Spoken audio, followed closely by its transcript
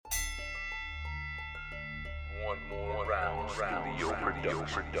One more round studio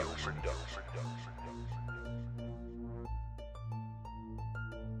production.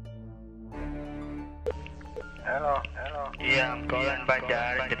 Hello. Yeah, I'm calling by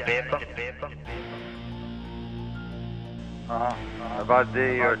the paper. About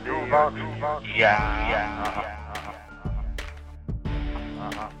the toolbox? Yeah.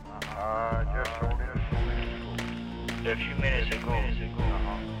 Just sold it. A few minutes ago.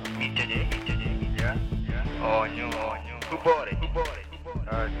 Me today? Yeah. Oh, no. Who bought it?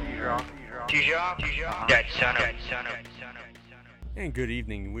 Tijon. That son of. And good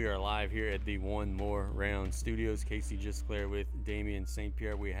evening. We are live here at the One More Round Studios. Casey Gisclair with Damian St.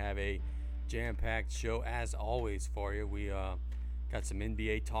 Pierre. We have a jam-packed show as always for you. We got some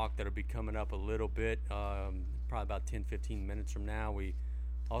NBA talk that'll be coming up a little bit, probably about 10-15 minutes from now. We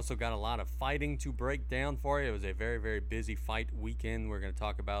also got a lot of fighting to break down for you. It was a very, very busy fight weekend. We're going to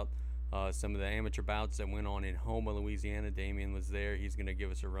talk about some of the amateur bouts that went on in Houma, Louisiana. Damian was there. He's going to give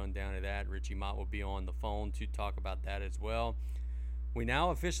us a rundown of that. Richie Mott will be on the phone to talk about that as well. We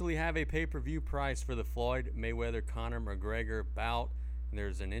now officially have a pay-per-view price for the Floyd Mayweather-Conor McGregor bout. And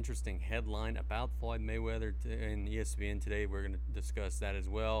there's an interesting headline about Floyd Mayweather in ESPN today. We're going to discuss that as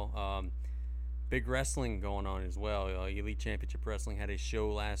well. Big wrestling going on as well. Elite Championship Wrestling had a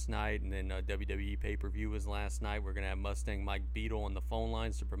show last night, and then WWE pay-per-view was last night. We're going to have Mustang Mike Beadle on the phone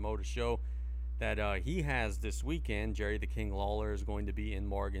lines to promote a show that he has this weekend. Jerry the King Lawler is going to be in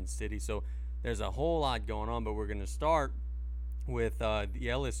Morgan City. So there's a whole lot going on, but we're going to start with the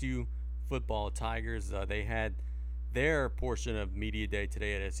LSU football Tigers. They had their portion of Media Day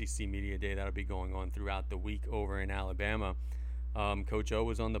today at SEC Media Day. That'll be going on throughout the week over in Alabama. Coach O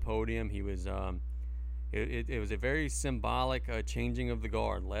was on the podium. He was it was a very symbolic changing of the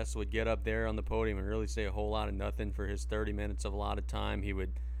guard. Les would get up there on the podium and really say a whole lot of nothing for his 30 minutes of a lot of time. He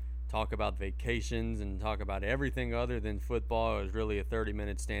would talk about vacations and talk about everything other than football. It was really a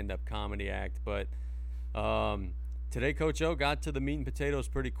 30-minute stand-up comedy act. But today, Coach O got to the meat and potatoes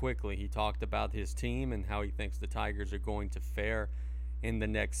pretty quickly. He talked about his team and how he thinks the Tigers are going to fare in the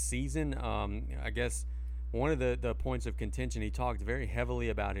next season. I guess one of the points of contention, he talked very heavily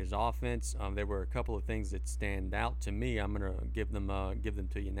about his offense. There were a couple of things that stand out to me. I'm going to give them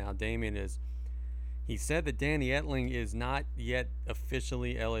to you now. Damian, he said that Danny Etling is not yet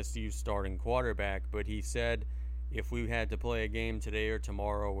officially LSU's starting quarterback, but he said if we had to play a game today or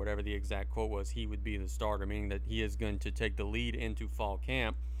tomorrow, or whatever the exact quote was, he would be the starter, meaning that he is going to take the lead into fall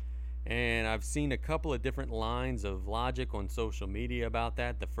camp. And I've seen a couple of different lines of logic on social media about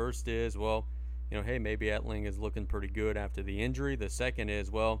that. The first is, well, hey, maybe Etling is looking pretty good after the injury. The second is,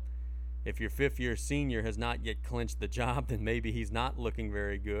 well, if your fifth-year senior has not yet clinched the job, then maybe he's not looking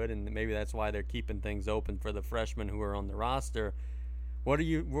very good, and maybe that's why they're keeping things open for the freshmen who are on the roster. What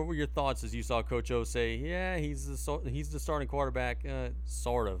were your thoughts as you saw Coach O say, yeah, he's the starting quarterback,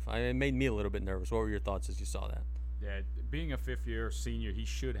 sort of? It made me a little bit nervous. What were your thoughts as you saw that? Yeah, being a fifth-year senior, he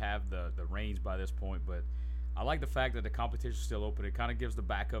should have the reins by this point. But I like the fact that the competition is still open. It kind of gives the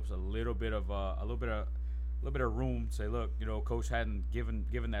backups a little bit of room to say, look, Coach hadn't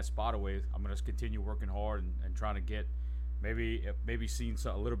given that spot away. I'm going to continue working hard and trying to get maybe seeing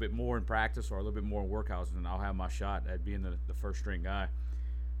a little bit more in practice or a little bit more in workouts, and I'll have my shot at being the first string guy.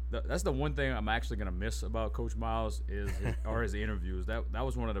 That's the one thing I'm actually going to miss about Coach Miles is his interviews. That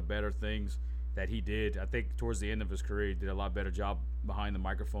was one of the better things that he did. I think towards the end of his career, he did a lot better job behind the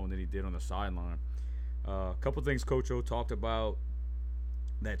microphone than he did on the sideline. A couple things Coach O talked about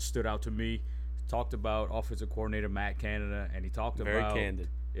that stood out to me. Talked about offensive coordinator Matt Canada, and he talked about very candid.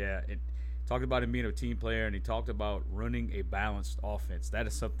 Yeah, talked about him being a team player, and he talked about running a balanced offense. That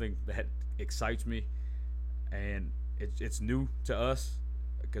is something that excites me, and it's new to us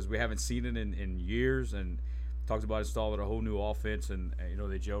because we haven't seen it in years. And talked about installing a whole new offense, and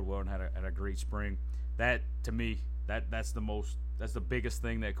they gelled well and had a great spring. That to me, that's the biggest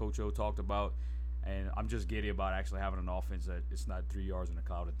thing that Coach O talked about, and I'm just giddy about actually having an offense that it's not 3 yards in a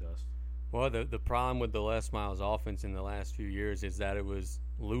cloud of dust. Well, the problem with the Les Miles offense in the last few years is that it was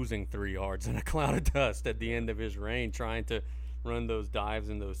losing 3 yards in a cloud of dust at the end of his reign, trying to run those dives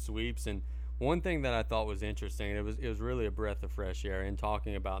and those sweeps. And one thing that I thought was interesting, it was really a breath of fresh air. In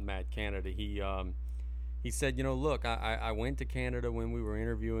talking about Matt Canada, he said, look, I went to Canada when we were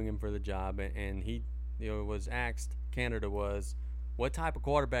interviewing him for the job, and he was asked, Canada was, what type of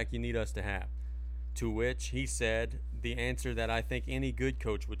quarterback you need us to have? To which he said the answer that I think any good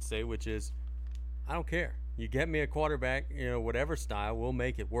coach would say, which is, I don't care. You get me a quarterback, whatever style, we'll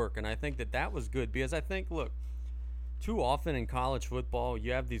make it work. And I think that was good because I think, look, too often in college football,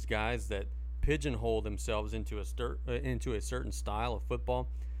 you have these guys that pigeonhole themselves into a certain style of football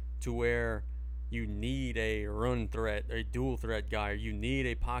to where you need a run threat, a dual threat guy, or you need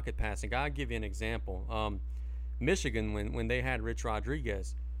a pocket passing guy. I'll give you an example. Michigan, when they had Rich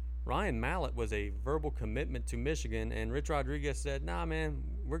Rodriguez, Ryan Mallett was a verbal commitment to Michigan, and Rich Rodriguez said, nah, man,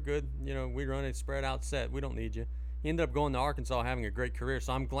 we're good. We run a spread out set. We don't need you. He ended up going to Arkansas, having a great career.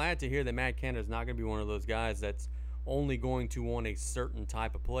 So I'm glad to hear that Matt Canada is not going to be one of those guys that's only going to want a certain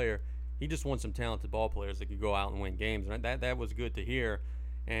type of player. He just wants some talented ball players that could go out and win games. And that was good to hear.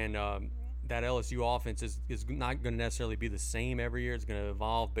 And that LSU offense is not going to necessarily be the same every year. It's going to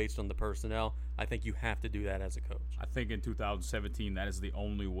evolve based on the personnel. I think you have to do that as a coach. I think in 2017 that is the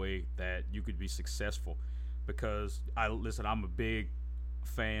only way that you could be successful, because I'm a big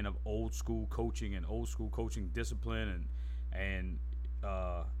fan of old school coaching and old school coaching discipline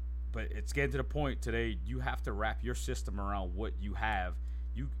but it's getting to the point today you have to wrap your system around what you have.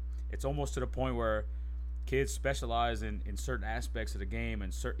 It's almost to the point where kids specialize in certain aspects of the game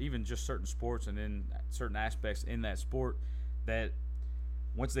and even just certain sports, and then certain aspects in that sport that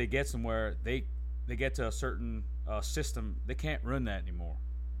once they get somewhere, they get to a certain system, they can't run that anymore.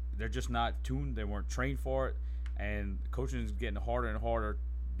 They're just not tuned. They weren't trained for it, and coaching is getting harder and harder.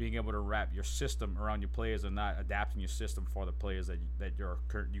 Being able to wrap your system around your players and not adapting your system for the players that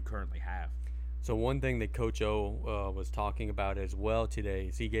you currently have. So one thing that Coach O was talking about as well today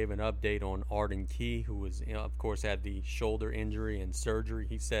is he gave an update on Arden Key, who was, of course, had the shoulder injury and surgery.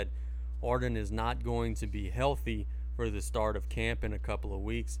 He said Arden is not going to be healthy for the start of camp in a couple of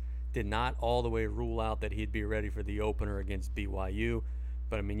weeks. Did not all the way rule out that he'd be ready for the opener against BYU.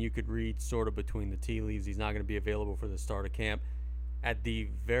 But, I mean, you could read sort of between the tea leaves. He's not going to be available for the start of camp. At the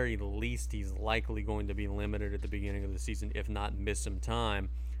very least, he's likely going to be limited at the beginning of the season, if not miss some time.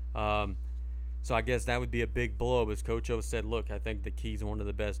 So I guess that would be a big blow. As Coach O said, look, I think that Key's one of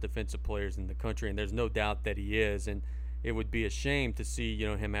the best defensive players in the country, and there's no doubt that he is. And it would be a shame to see,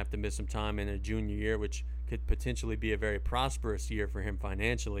 him have to miss some time in a junior year, which could potentially be a very prosperous year for him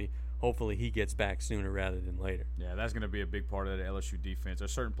financially. Hopefully he gets back sooner rather than later. Yeah, that's going to be a big part of the LSU defense.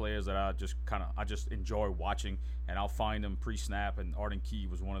 There's certain players that I just enjoy watching, and I'll find them pre-snap, and Arden Key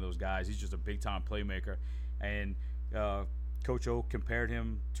was one of those guys. He's just a big-time playmaker, and Coach O compared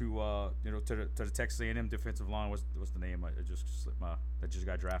him to the Texas A&M defensive line. What's the name? It just slipped that just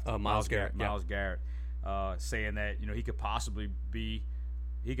got drafted. Myles Garrett. Myles Garrett, saying that he could possibly be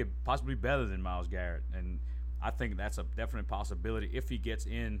better than Myles Garrett, and I think that's a definite possibility if he gets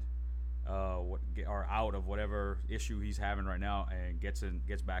in. Or out of whatever issue he's having right now and gets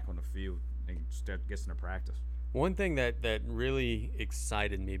back on the field and gets into practice. One thing that really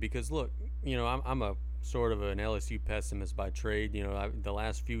excited me, because look, I'm a sort of an LSU pessimist by trade. The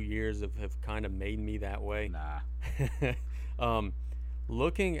last few years have kind of made me that way. Nah.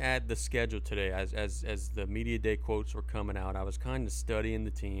 Looking at the schedule today, as the media day quotes were coming out, I was kind of studying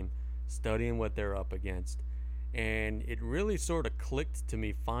the team, studying what they're up against. And it really sort of clicked to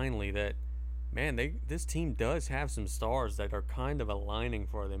me finally that, man, this team does have some stars that are kind of aligning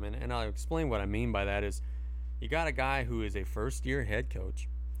for them. And I'll explain what I mean by that is you got a guy who is a first-year head coach.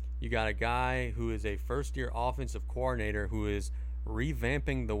 You got a guy who is a first-year offensive coordinator who is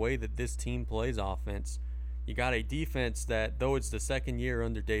revamping the way that this team plays offense. You got a defense that, though it's the second year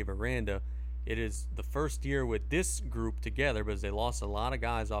under Dave Aranda, it is the first year with this group together because they lost a lot of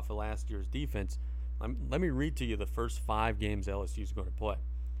guys off of last year's defense. Let me read to you the first 5 games LSU is going to play.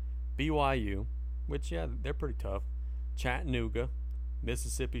 BYU, which, yeah, they're pretty tough. Chattanooga,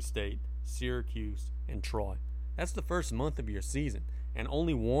 Mississippi State, Syracuse, and Troy. That's the first month of your season. And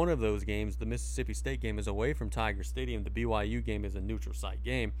only one of those games, the Mississippi State game, is away from Tiger Stadium. The BYU game is a neutral site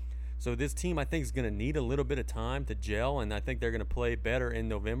game. So this team, I think, is going to need a little bit of time to gel, and I think they're going to play better in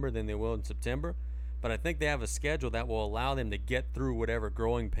November than they will in September. But I think they have a schedule that will allow them to get through whatever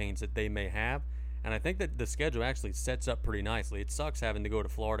growing pains that they may have. And I think that the schedule actually sets up pretty nicely. It sucks having to go to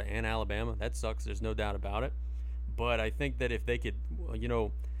Florida and Alabama. That sucks. There's no doubt about it. But I think that if they could,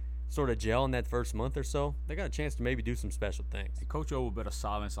 sort of gel in that first month or so, they got a chance to maybe do some special things. And Coach O will better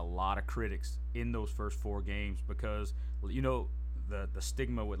silence a lot of critics in those first 4 games because, the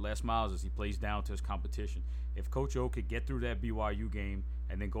stigma with Les Miles is he plays down to his competition. If Coach O could get through that BYU game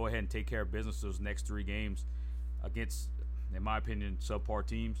and then go ahead and take care of business those next 3 games against, in my opinion, subpar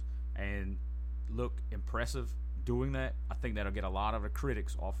teams and look impressive doing that, I think that'll get a lot of the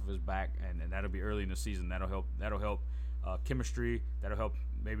critics off of his back, and that'll be early in the season. That'll help chemistry. That'll help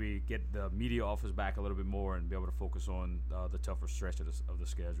maybe get the media off his back a little bit more and be able to focus on the tougher stretch of the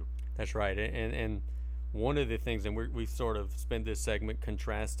schedule. That's right, and one of the things, and we sort of spent this segment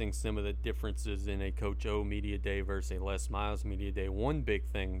contrasting some of the differences in a Coach O media day versus a Les Miles media day. One big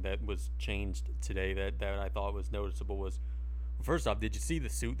thing that was changed today that I thought was noticeable was First off, did you see the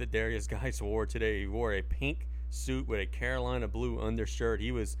suit that Darius Geis wore today? He wore a pink suit with a Carolina blue undershirt.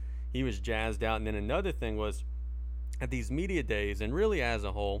 He was jazzed out. And then another thing was, at these media days, and really as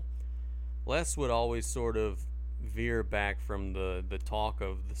a whole, Les would always sort of veer back from the talk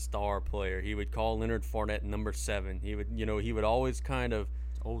of the star player. He would call Leonard Fournette number 7. He would always kind of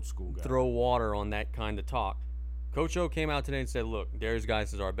Old school guy. throw water on that kind of talk. Coach O came out today and said, look, Darius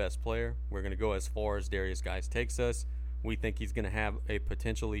Geis is our best player. We're going to go as far as Darius Geis takes us. We think he's going to have a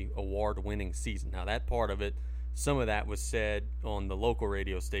potentially award-winning season. Now, that part of it, some of that was said on the local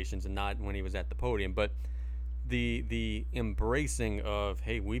radio stations and not when he was at the podium. But the embracing of,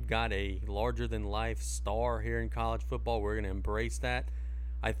 hey, we've got a larger-than-life star here in college football. We're going to embrace that.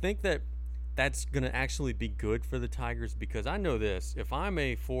 I think that's going to actually be good for the Tigers, because I know this. If I'm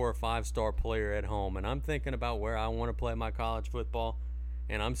a 4 or 5 star player at home and I'm thinking about where I want to play my college football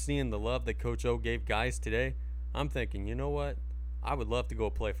and I'm seeing the love that Coach O gave Geis today, I'm thinking, you know what? I would love to go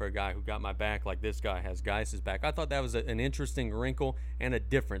play for a guy who got my back like this guy has Geis's back. I thought that was an interesting wrinkle and a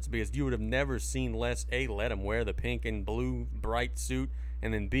difference, because you would have never seen Les, A, let him wear the pink and blue bright suit,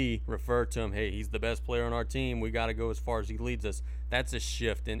 and then B, refer to him, hey, he's the best player on our team. We got to go as far as he leads us. That's a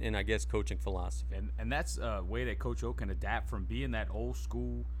shift in I guess, coaching philosophy. And that's a way that Coach O can adapt from being that old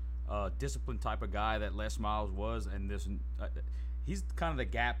school, disciplined type of guy that Les Miles was, and this he's kind of the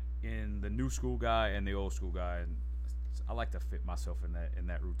gap in the new school guy and the old school guy. And I like to fit myself in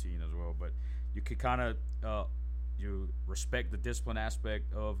that routine as well. But you could kind of you respect the discipline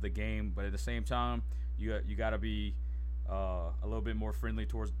aspect of the game, but at the same time, you got to be a little bit more friendly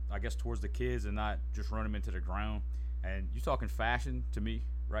towards the kids and not just run them into the ground. And you talking fashion to me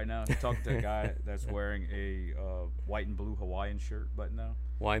right now. You're talking to a guy that's wearing a white and blue Hawaiian shirt button down.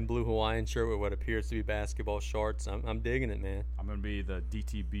 White and blue Hawaiian shirt with what appears to be basketball shorts. I'm digging it, man. I'm gonna be the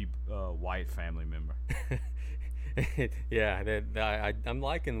DTB White family member. Yeah, I'm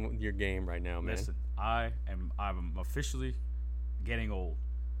liking your game right now, man. Listen, I'm officially getting old.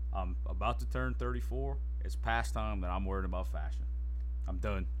 I'm about to turn 34. It's past time that I'm worried about fashion. I'm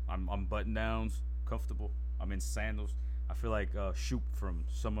done. I'm button downs, comfortable. I'm in sandals. I feel like Shoop from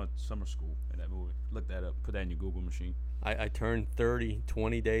summer school in that movie. Look that up. Put that in your Google machine. I turned 30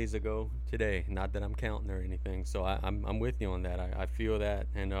 20 days ago today. Not that I'm counting or anything. So I'm with you on that. I feel that.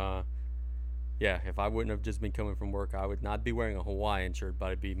 And yeah, if I wouldn't have just been coming from work, I would not be wearing a Hawaiian shirt,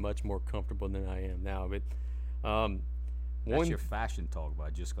 but I'd be much more comfortable than I am now. But that's your fashion talk by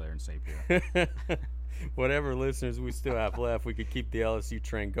Just Claire and St. Pierre. Whatever listeners we still have left, we could keep the LSU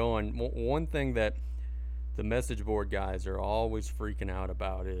train going. One thing that the message board guys are always freaking out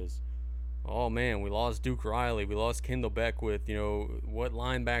about is, oh man, we lost Duke Riley, we lost Kendall Beckwith. What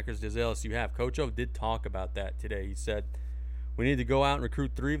linebackers does LSU have? Coach O did talk about that today. He said we need to go out and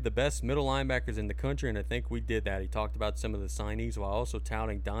recruit 3 of the best middle linebackers in the country, and I think we did that. He talked about some of the signees while also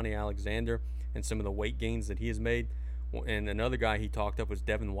touting Donnie Alexander and some of the weight gains that he has made. And another guy he talked up was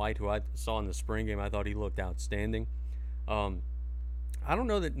Devin White, who I saw in the spring game. I thought he looked outstanding. I don't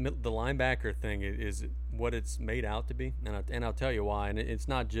know that the linebacker thing is what it's made out to be, and I'll tell you why. And it's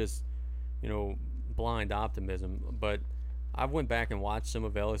not just, blind optimism, but I went back and watched some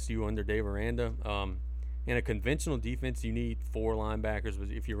of LSU under Dave Aranda. In a conventional defense, you need 4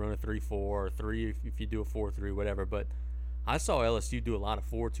 linebackers if you run a 3-4 or 3 if you do a 4-3, whatever. But I saw LSU do a lot of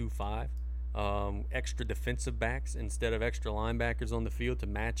 4-2-5, extra defensive backs instead of extra linebackers on the field to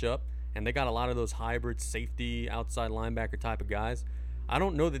match up. And they got a lot of those hybrid safety outside linebacker type of guys. I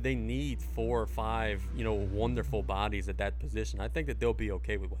don't know that they need 4 or 5, wonderful bodies at that position. I think that they'll be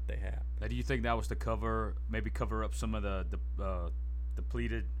okay with what they have. Now, do you think that was to cover up some of the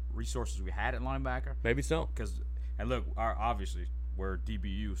depleted resources we had at linebacker? Maybe so. And look, obviously we're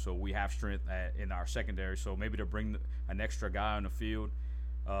DBU, so we have strength in our secondary. So maybe to bring an extra guy on the field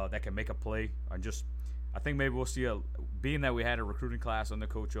that can make a play, I think maybe we'll see being that we had a recruiting class under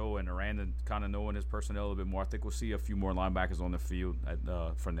Coach O and Aranda kind of knowing his personnel a little bit more, I think we'll see a few more linebackers on the field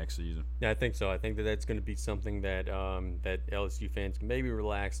for next season. Yeah, I think so. I think that's going to be something that that LSU fans can maybe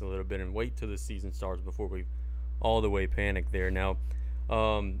relax a little bit and wait till the season starts before we all the way panic there. Now,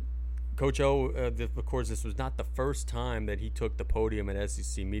 Coach O, of course, this was not the first time that he took the podium at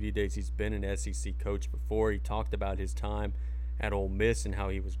SEC Media Days. He's been an SEC coach before. He talked about his time at Ole Miss and how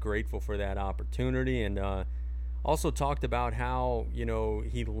he was grateful for that opportunity, and also talked about how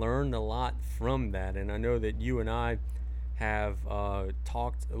he learned a lot from that. And I know that you and I have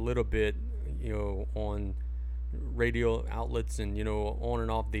talked a little bit on radio outlets and on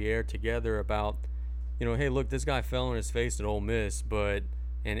and off the air together about hey, look, this guy fell on his face at Ole Miss, but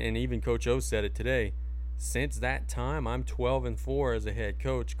and even Coach O said it today, since that time I'm 12-4 as a head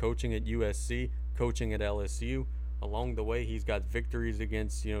coach, coaching at USC, coaching at LSU. along the way, he's got victories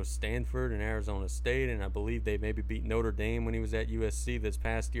against, Stanford and Arizona State, and I believe they maybe beat Notre Dame when he was at USC. This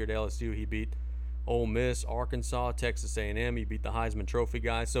past year at LSU, he beat Ole Miss, Arkansas, Texas A&M. He beat the Heisman Trophy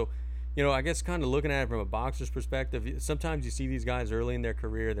guys. So, I guess kind of looking at it from a boxer's perspective, sometimes you see these guys early in their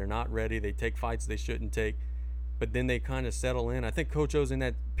career, they're not ready, they take fights they shouldn't take, but then they kind of settle in. I think Coach O's in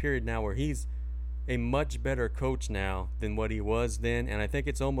that period now where he's a much better coach now than what he was then, and I think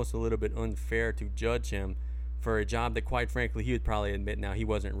it's almost a little bit unfair to judge him for a job that, quite frankly, he would probably admit now he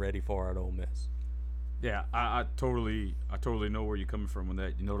wasn't ready for at Ole Miss. Yeah, I totally know where you're coming from with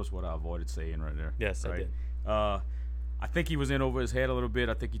that. You notice what I avoided saying right there. Yes, right? I did. I think he was in over his head a little bit.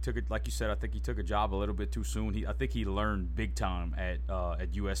 I think he took it, like you said. I think he took a job a little bit too soon. I think he learned big time at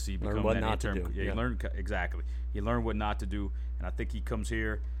USC. Learned what not to do. Yeah, he learned exactly. He learned what not to do, and I think he comes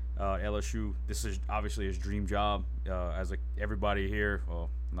here. LSU, this is obviously his dream job. Everybody here, well,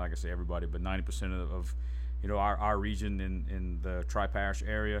 I'm not gonna say everybody, but 90% of our region in the Tri-Parish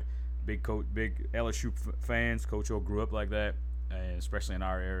area, big LSU fans. Coach O grew up like that, and especially in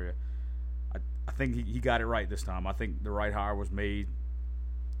our area. I think he got it right this time. I think the right hire was made.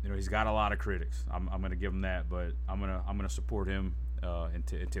 He's got a lot of critics. I'm gonna give him that, but I'm gonna support him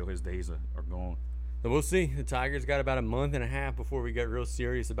until his days are gone. So we'll see. The Tigers got about a month and a half before we get real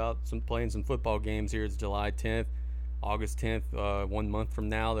serious about playing some football games here. It's July 10th, August 10th. 1 month from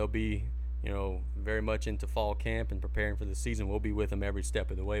now, they'll be, very much into fall camp and preparing for the season. We'll be with them every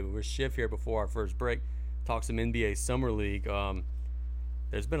step of the way. But we'll shift here before our first break. Talk some NBA Summer League.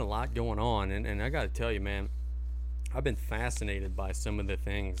 There's been a lot going on, and I got to tell you, man, I've been fascinated by some of the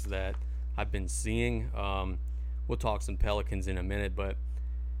things that I've been seeing. We'll talk some Pelicans in a minute, but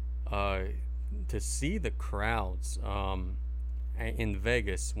to see the crowds in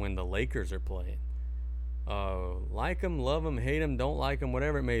Vegas when the Lakers are playing, like them, love them, hate them, don't like them,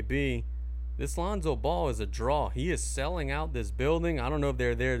 whatever it may be, this Lonzo Ball is a draw. He is selling out this building. I don't know if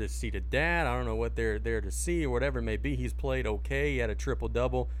they're there to see the dad. I don't know what they're there to see or whatever it may be. He's played okay. He had a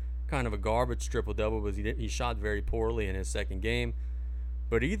triple-double, kind of a garbage triple-double, because he shot very poorly in his second game.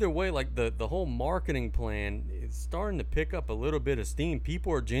 But either way, like the whole marketing plan is starting to pick up a little bit of steam.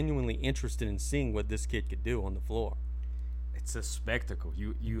 People are genuinely interested in seeing what this kid could do on the floor. It's a spectacle.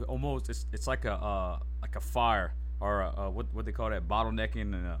 You almost it's like a fire or what they call that,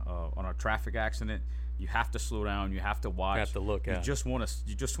 bottlenecking on a traffic accident. You have to slow down. You have to watch. You have to look out. You just want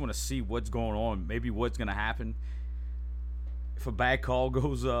to see what's going on. Maybe what's going to happen. If a bad call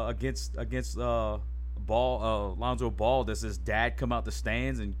goes against Lonzo Ball, does his dad come out the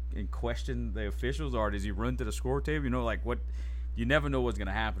stands and question the officials, or does he run to the score table? What? You never know what's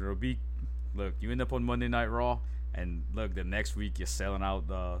gonna happen. It'll be, look, you end up on Monday Night Raw, and look, the next week you're selling out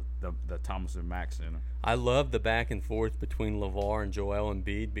the Thomas and Mack Center. I love the back and forth between LeVar and Joel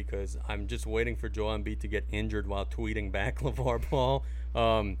Embiid, because I'm just waiting for Joel Embiid to get injured while tweeting back LeVar Ball.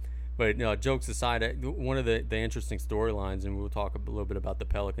 But jokes aside, one of the interesting storylines, and we'll talk a little bit about the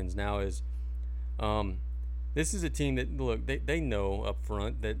Pelicans now, is this is a team that, look, they know up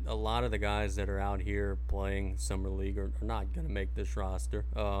front that a lot of the guys that are out here playing Summer League are not going to make this roster.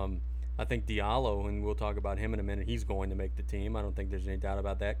 I think Diallo, and we'll talk about him in a minute, he's going to make the team. I don't think there's any doubt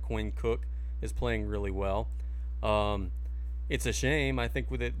about that. Quinn Cook is playing really well. It's a shame. I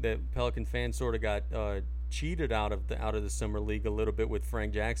think with it, the Pelican fans sort of got cheated out of the Summer League a little bit with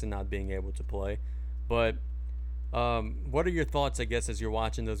Frank Jackson not being able to play. But what are your thoughts, I guess, as you're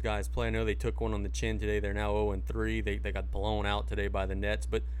watching those guys play? I know they took one on the chin today. They're now 0-3. They got blown out today by the Nets.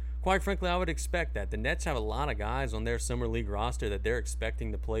 But quite frankly, I would expect that. The Nets have a lot of guys on their Summer League roster that they're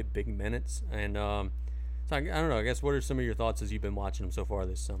expecting to play big minutes. And so I don't know. I guess what are some of your thoughts as you've been watching them so far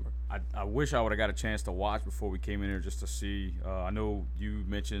this summer? I wish I would have got a chance to watch before we came in here just to see. I know you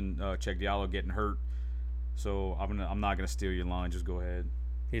mentioned Cheikh Diallo getting hurt, so I'm not going to steal your line. Just go ahead.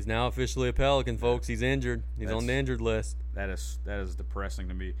 He's now officially a Pelican, folks. He's injured. He's on the injured list. That is depressing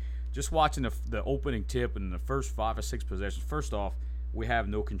to me. Just watching the opening tip in the first 5 or 6 possessions. First off, we have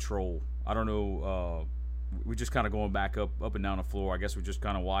no control. I don't know. We're just kind of going back up and down the floor. I guess we're just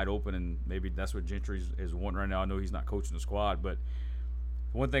kind of wide open, and maybe that's what Gentry is wanting right now. I know he's not coaching the squad, but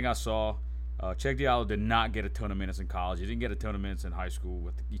one thing I saw, Cheikh Diallo did not get a ton of minutes in college. He didn't get a ton of minutes in high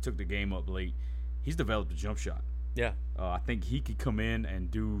school. He took the game up late. He's developed a jump shot. Yeah. I think he could come in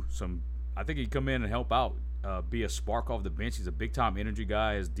and do some – I think he could come in and help out, be a spark off the bench. He's a big-time energy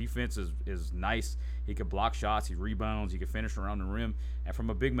guy. His defense is nice. He can block shots. He rebounds. He can finish around the rim. And from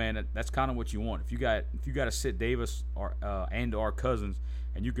a big man, that's kind of what you want. If you got to sit Davis or Cousins,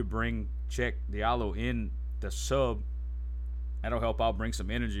 and you could bring Cheikh Diallo in the sub, that'll help out, bring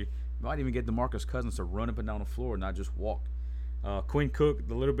some energy. You might even get DeMarcus Cousins to run up and down the floor and not just walk. Quinn Cook,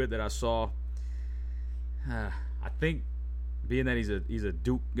 the little bit that I saw – I think being that he's a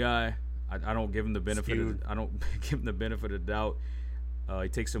Duke guy, I don't give him the benefit. I don't give him the benefit of the doubt. He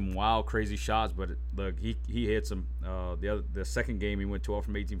takes some wild, crazy shots, but look, he hits them. The second game, he went 12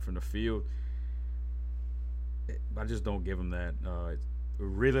 from 18 from the field. I just don't give him that.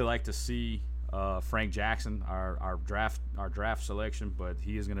 Really like to see Frank Jackson, our draft selection, but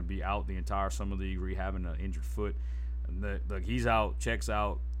he is going to be out the entire summer league rehabbing an injured foot. And look, he's out, checks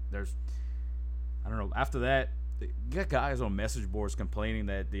out. I don't know. After that, you got guys on message boards complaining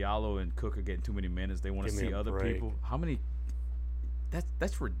that Diallo and Cook are getting too many minutes. They want to see other people. How many?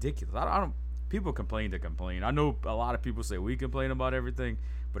 That's ridiculous. I don't. People complain to complain. I know a lot of people say we complain about everything,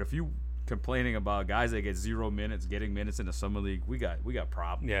 but if you complaining about guys that get 0 minutes getting minutes in the summer league, we got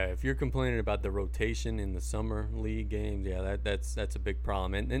problems. Yeah, if you're complaining about the rotation in the summer league games, yeah, that's a big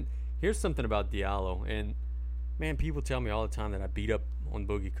problem. And here's something about Diallo. And man, people tell me all the time that I beat up on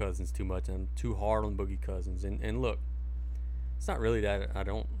Boogie Cousins too much. I'm too hard on Boogie Cousins. And look, it's not really that I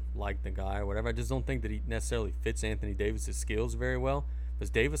don't like the guy or whatever. I just don't think that he necessarily fits Anthony Davis's skills very well, because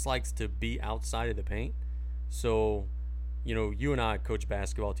Davis likes to be outside of the paint. So, you know, you and I coach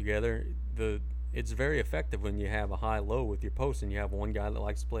basketball together. It's very effective when you have a high-low with your post, and you have one guy that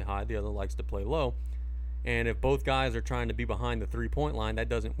likes to play high, the other likes to play low. And if both guys are trying to be behind the three-point line, that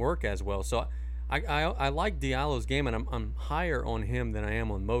doesn't work as well. So I like Diallo's game, and I'm higher on him than I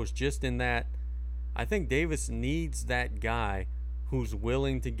am on most, just in that I think Davis needs that guy who's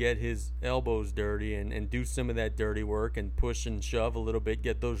willing to get his elbows dirty and do some of that dirty work and push and shove a little bit,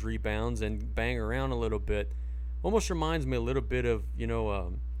 get those rebounds and bang around a little bit. Almost reminds me a little bit of,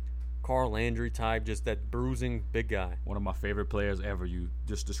 Carl Landry type, just that bruising big guy. One of my favorite players ever. You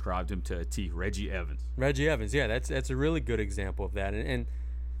just described him to a T. Reggie Evans. Reggie Evans, yeah, that's a really good example of that. And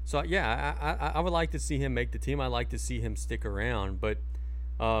so, yeah, I would like to see him make the team. I'd like to see him stick around. But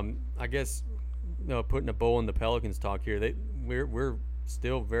I guess, putting a bow on the Pelicans talk here, we're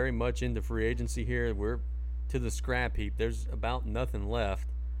still very much into free agency here. We're to the scrap heap. There's about nothing left.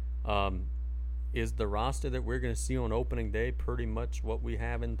 Is the roster that we're going to see on opening day pretty much what we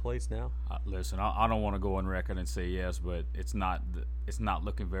have in place now? Listen, I don't want to go on record and say yes, but it's not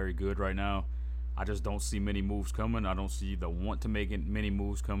looking very good right now. I just don't see many moves coming. I don't see the want to make many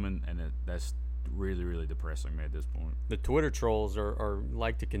moves coming, and that's really, really depressing me at this point. The Twitter trolls are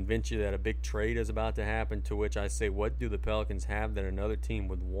like to convince you that a big trade is about to happen, to which I say, what do the Pelicans have that another team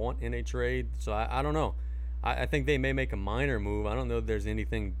would want in a trade? So I don't know. I think they may make a minor move. I don't know if there's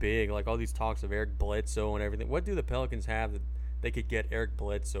anything big, like all these talks of Eric Bledsoe and everything. What do the Pelicans have that they could get Eric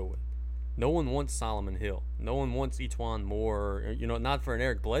Bledsoe with? No one wants Solomon Hill. No one wants Etuan Moore, not for an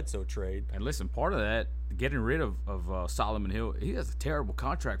Eric Bledsoe trade. And listen, part of that, getting rid of Solomon Hill, he has a terrible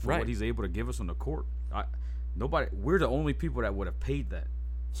contract for what he's able to give us on the court. We're the only people that would have paid that.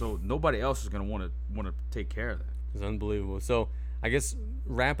 So nobody else is going to want to take care of that. It's unbelievable. So I guess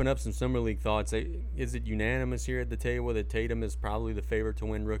wrapping up some Summer League thoughts, is it unanimous here at the table that Tatum is probably the favorite to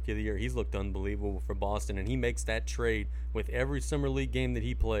win Rookie of the Year? He's looked unbelievable for Boston, and he makes that trade with every Summer League game that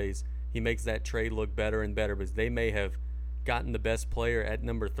he plays. He makes that trade look better and better, because they may have gotten the best player at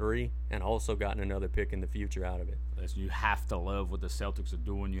number 3 and also gotten another pick in the future out of it. Listen, you have to love what the Celtics are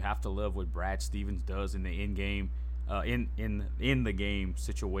doing. You have to love what Brad Stevens does in the in-game, in the game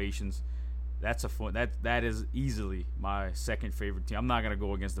situations. That's a fun. That is easily my second favorite team. I'm not gonna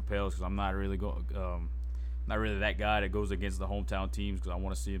go against the Pels because I'm not really that guy that goes against the hometown teams, because I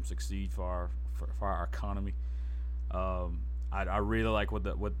want to see them succeed for our economy. I really like what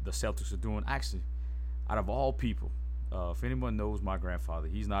the Celtics are doing. Actually, out of all people, if anyone knows my grandfather,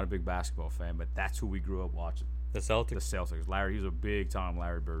 he's not a big basketball fan, but that's who we grew up watching. The Celtics. The Celtics. Larry, he's a big time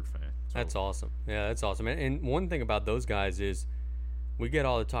Larry Bird fan. So. That's awesome. Yeah, that's awesome. And one thing about those guys is, we get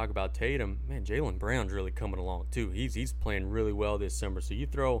all the talk about Tatum. Man, Jaylen Brown's really coming along too. He's playing really well this summer. So you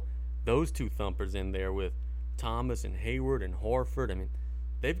throw those two thumpers in there with Thomas and Hayward and Horford. I mean,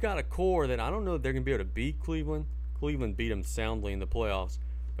 they've got a core that I don't know if they're going to be able to beat Cleveland. Cleveland beat them soundly in the playoffs.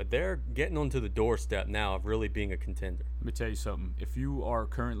 But they're getting onto the doorstep now of really being a contender. Let me tell you something. If you are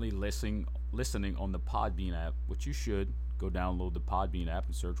currently listening on the Podbean app, which you should, go download the Podbean app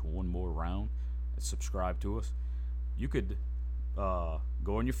and search One More Round and subscribe to us. You could go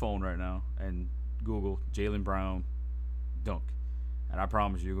on your phone right now and Google Jaylen Brown dunk, and I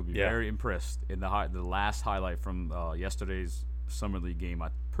promise you'll be very impressed. In the last highlight from yesterday's Summer League game,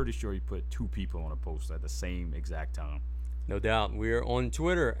 I'm pretty sure he put 2 people on a post at the same exact time. No doubt. We're on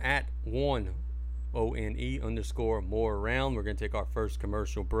Twitter at @1ONE_more_round. We're going to take our first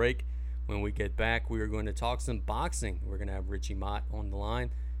commercial break. When we get back, we are going to talk some boxing. We're going to have Richie Mott on the line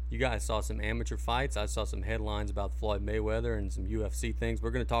You guys saw some amateur fights. I saw some headlines about Floyd Mayweather and some UFC things.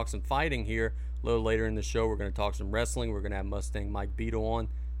 We're going to talk some fighting here a little later in the show. We're going to talk some wrestling. We're going to have Mustang Mike Beto on.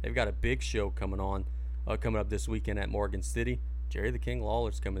 They've got a big show coming up this weekend at Morgan City. Jerry the King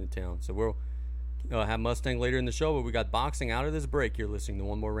Lawler's coming to town. So we'll have Mustang later in the show, but we got boxing out of this break. You're listening to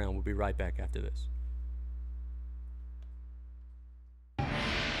One More Round. We'll be right back after this.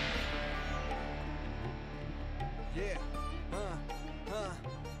 Yeah,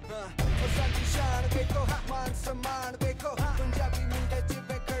 ਸਾਡੀ ਸ਼ਾਨ ਵੇਖੋ ਮਾਨ ਸਨਮਾਨ ਵੇਖੋ ਪੰਜਾਬੀ ਮੁੰਡੇ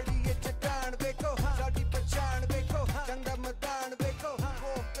ਜਿਵੇਂ ਖੜੀ ਏ ਚਟਾਨ ਵੇਖੋ ਸਾਡੀ ਪਛਾਣ ਵੇਖੋ ਚੰਗਾ ਮੈਦਾਨ ਵੇਖੋ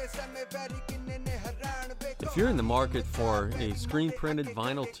ਕੋਪ ਤੇ ਸਮੇਂ ਵੈਰੀ ਕਿੰਨੇ ਨੇ ਹੈਰਾਨ ਵੇਖੋ. If you're in the market for a screen-printed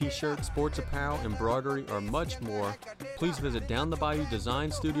vinyl t-shirt, sports apparel, embroidery, or much more, please visit Down the Bayou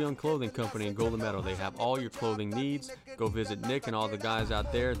Design Studio and Clothing Company in Golden Meadow. They have all your clothing needs. Go visit Nick and all the guys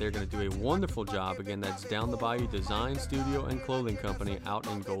out there. They're going to do a wonderful job. Again, that's Down the Bayou Design Studio and Clothing Company out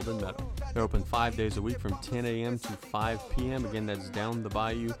in Golden Meadow. They're open 5 days a week from 10 a.m. to 5 p.m. Again, that's Down the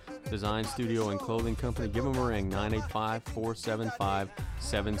Bayou Design Studio and Clothing Company. Give them a ring,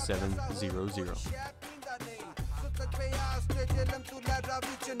 985-475-7700.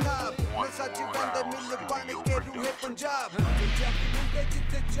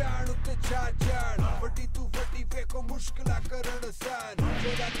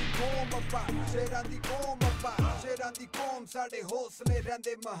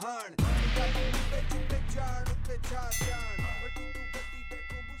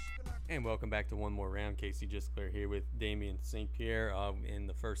 And welcome back to One More Round. Casey Gisclair here with Damian St. Pierre. In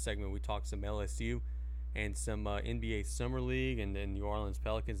the first segment, we talked some LSU and some NBA Summer League and then New Orleans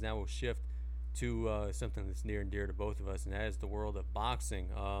Pelicans. Now we'll shift to something that's near and dear to both of us, and that is the world of boxing.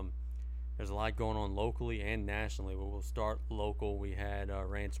 There's a lot going on locally and nationally. But we'll start local. We had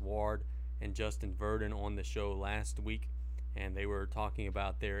Rance Ward and Justin Verdon on the show last week, and they were talking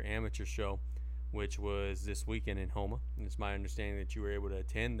about their amateur show, which was this weekend in Houma. And it's my understanding that you were able to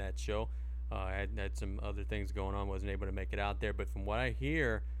attend that show. I had some other things going on, wasn't able to make it out there. But from what I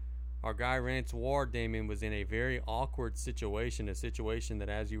hear, our guy Rance Ward, Damien, was in a very awkward situation, a situation that,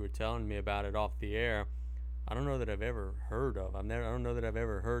 as you were telling me about it off the air, I don't know that I've ever heard of. I don't know that I've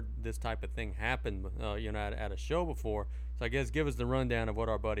ever heard this type of thing happen, at a show before. So I guess give us the rundown of what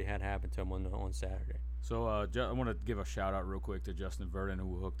our buddy had happen to him on Saturday. So I want to give a shout out real quick to Justin Verdon,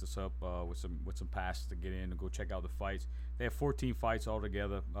 who hooked us up with some passes to get in and go check out the fights. They have 14 fights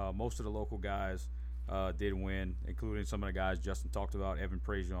altogether. Most of the local guys did win, including some of the guys Justin talked about. Evan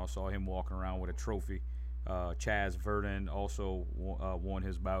Prazier, I saw him walking around with a trophy. Chaz Verdon also won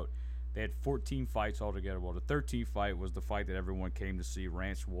his bout. They had 14 fights altogether. Well, the 13th fight was the fight that everyone came to see,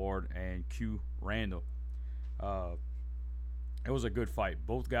 Rance Ward and Q Randall. It was a good fight.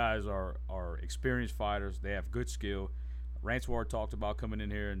 Both guys are experienced fighters. They have good skill. Rance Ward talked about coming in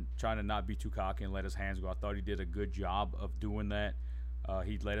here and trying to not be too cocky and let his hands go. I thought he did a good job of doing that.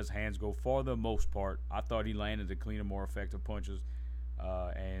 He let his hands go for the most part. I thought he landed the cleaner, more effective punches.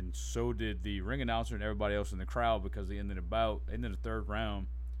 And so did the ring announcer and everybody else in the crowd, because the end of the third round,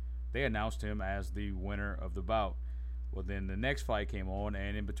 they announced him as the winner of the bout. Well, then the next fight came on,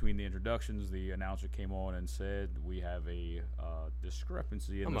 and in between the introductions, the announcer came on and said, we have a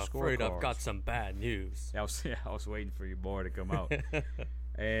discrepancy in the scorecards. I'm afraid I've got some bad news. I was waiting for your boy to come out.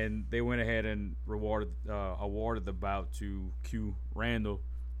 And they went ahead and awarded the bout to Q Randall,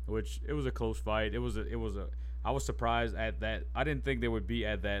 which it was a close fight. I was surprised at that. I didn't think they would be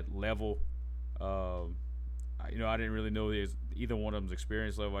at that level. I didn't really know either one of them's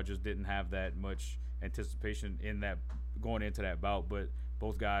experience level. I just didn't have that much anticipation in that going into that bout. But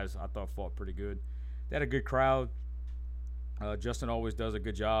both guys, I thought, fought pretty good. They had a good crowd. Justin always does a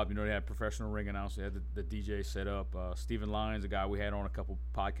good job. They had a professional ring announcer. They had the DJ set up. Stephen Lyons, a guy we had on a couple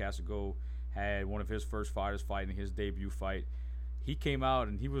podcasts ago, had one of his first fighters fighting his debut fight. He came out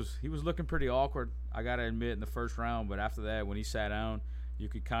and he was looking pretty awkward, I gotta admit, in the first round. But after that, when he sat down, you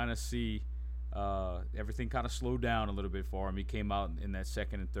could kind of see everything kind of slowed down a little bit for him. He came out in that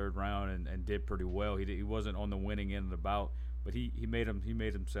second and third round and did pretty well. He wasn't on the winning end of the bout, but he made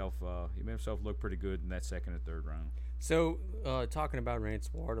himself look pretty good in that second and third round. So, talking about Rance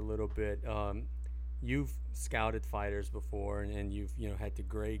Ward a little bit, you've scouted fighters before, and you've had to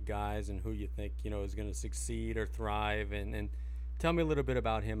grade guys and who you think is going to succeed or thrive. And tell me a little bit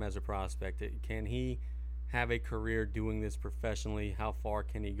about him as a prospect. Can he have a career doing this professionally? How far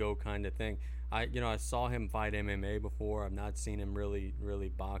can he go, kind of thing? I saw him fight MMA before. I've not seen him really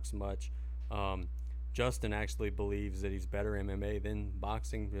box much. Justin actually believes that he's better MMA than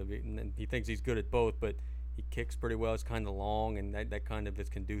boxing. He thinks he's good at both, but He kicks pretty well. It's kind of long, and that kind of is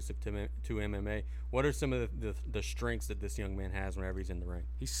conducive to MMA. What are some of the strengths that this young man has whenever he's in the ring?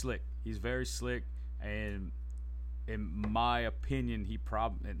 He's slick. He's very slick, and in my opinion,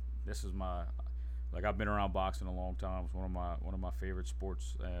 and this is my, like, I've been around boxing a long time. It's one of my favorite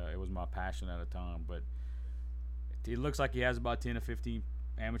sports. It was my passion at a time, but it looks like he has about 10 to 15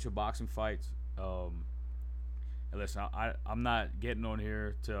 amateur boxing fights. And listen, I'm not getting on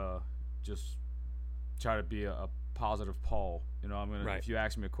here to just try to be a positive Paul. You know, if you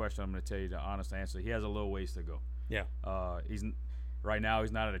ask me a question, I'm gonna tell you the honest answer. He has a little ways to go. Yeah. Right now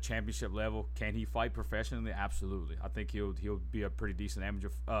he's not at a championship level. Can he fight professionally? Absolutely. I think he'll be a pretty decent amateur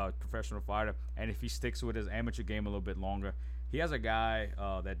professional fighter. And if he sticks with his amateur game a little bit longer, he has a guy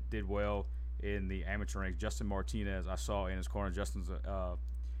that did well in the amateur ranks, Justin Martinez. I saw in his corner. Justin's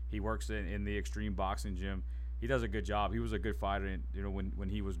he works in the Extreme Boxing Gym. He does a good job. He was a good fighter, when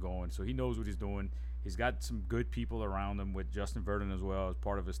he was going. So he knows what he's doing. He's got some good people around him with Justin Verdon as well as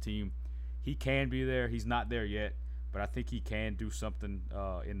part of his team. He can be there. He's not there yet, but I think he can do something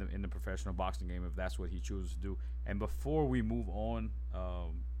in the professional boxing game if that's what he chooses to do. And before we move on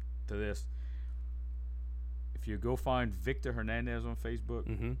to this, if you go find Victor Hernandez on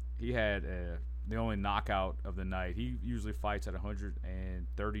Facebook, he had the only knockout of the night. He usually fights at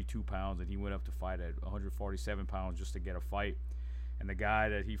 132 pounds, and he went up to fight at 147 pounds just to get a fight. And the guy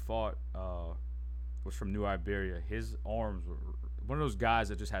that he fought was from New Iberia. His arms were one of those guys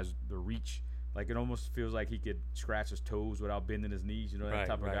that just has the reach. Like, it almost feels like he could scratch his toes without bending his knees, that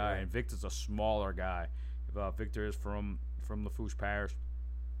type of guy. Right. And Victor's a smaller guy. Victor is from Lafourche Parish.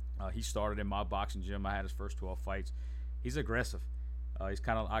 He started in my boxing gym. I had his first 12 fights. He's aggressive. He's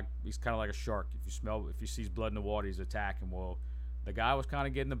kind of like a shark. If he sees blood in the water, he's attacking. Well, the guy was kind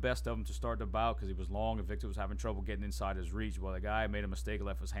of getting the best of him to start the bout because he was long, and Victor was having trouble getting inside his reach. Well, the guy made a mistake,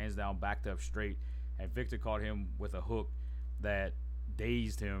 left his hands down, backed up straight, and Victor caught him with a hook that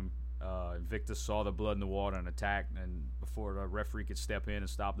dazed him. Victor saw the blood in the water and attacked, and before the referee could step in and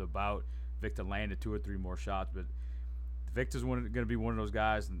stop the bout, Victor landed 2 or 3 more shots. But Victor's going to be one of those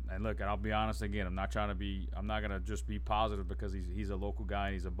guys, and look, and I'll be honest again, I'm not going to just be positive because he's a local guy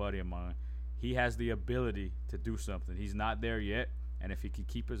and he's a buddy of mine. He has the ability to do something. He's not there yet, and if he can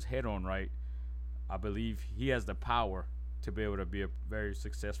keep his head on right, I believe he has the power to be able to be a very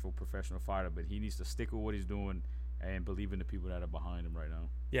successful professional fighter, but he needs to stick with what he's doing and believe in the people that are behind him right now.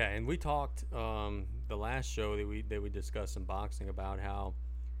 Yeah, and we talked the last show that we discussed in boxing about how,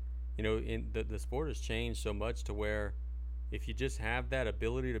 in the sport has changed so much to where if you just have that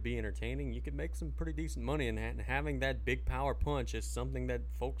ability to be entertaining, you can make some pretty decent money, and having that big power punch is something that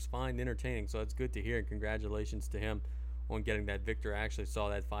folks find entertaining. So it's good to hear, and congratulations to him on getting that victory. I actually saw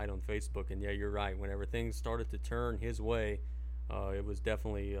that fight on Facebook, and yeah, you're right. Whenever things started to turn his way, it was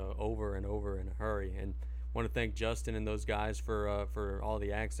definitely over and over in a hurry. And want to thank Justin and those guys for all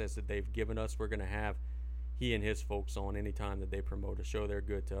the access that they've given us. We're going to have he and his folks on anytime that they promote a show. They're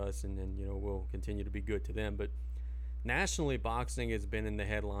good to us, and we'll continue to be good to them. But nationally, boxing has been in the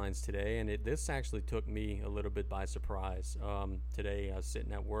headlines today, and this actually took me a little bit by surprise. Today I was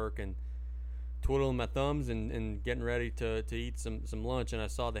sitting at work and twiddling my thumbs and getting ready to eat some lunch, and I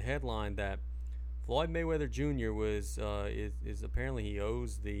saw the headline that Floyd Mayweather Jr. is apparently he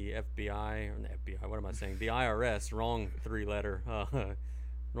owes the FBI, or the FBI, what am I saying? The IRS, wrong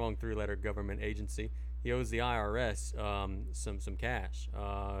three-letter government agency. He owes the IRS some cash,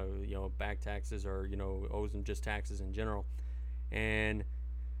 back taxes, or owes them just taxes in general. And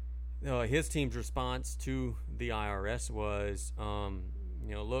his team's response to the IRS was,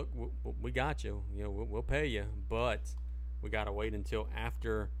 look, we got you. We'll pay you, but we got to wait until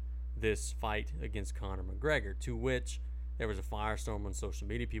after this fight against Conor McGregor. To which there was a firestorm on social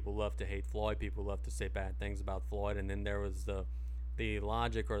media. People love to hate Floyd. People love to say bad things about Floyd. And then there was the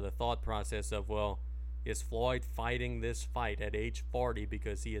logic or the thought process of, well, is Floyd fighting this fight at age 40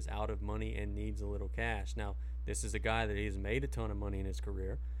 because he is out of money and needs a little cash? Now, this is a guy that has made a ton of money in his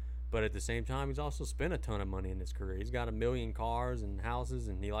career, but at the same time, he's also spent a ton of money in his career. He's got 1 million cars and houses,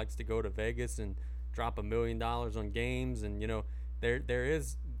 and he likes to go to Vegas and drop $1 million on games. And, there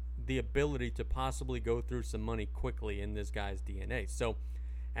is the ability to possibly go through some money quickly in this guy's DNA. So,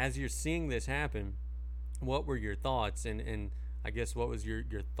 as you're seeing this happen, what were your thoughts? And I guess what was your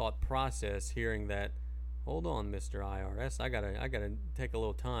thought process hearing that, hold on, Mr. IRS, I gotta take a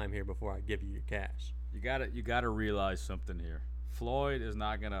little time here before I give you your cash? You gotta realize something here. Floyd is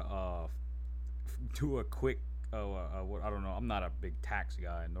not gonna do a quick I don't know. I'm not a big tax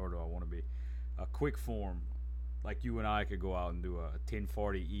guy, nor do I want to be. A quick form like you and I could go out and do a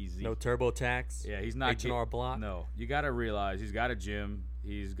 1040 easy. No TurboTax. Yeah, he's not H&R Block. No, you got to realize he's got a gym.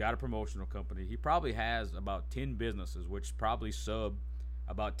 He's got a promotional company. He probably has about 10 businesses, which probably sub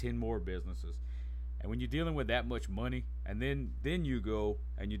about 10 more businesses. And when you're dealing with that much money, and then you go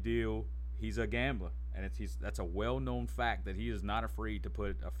and you deal, he's a gambler, and that's a well-known fact that he is not afraid to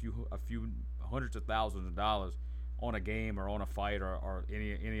put a few hundreds of thousands of dollars on a game or on a fight or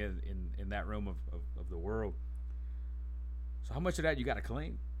any in that realm of the world. So how much of that you got to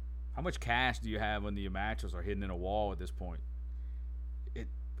claim? How much cash do you have when your matches are hidden in a wall at this point?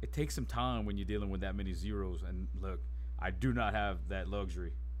 It takes some time when you're dealing with that many zeros. And look, I do not have that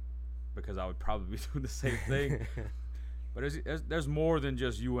luxury because I would probably be doing the same thing. But there's more than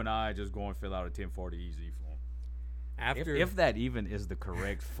just you and I just going fill out a 1040 easy form. If that even is the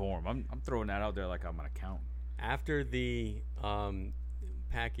correct form, I'm throwing that out there like I'm an accountant. After the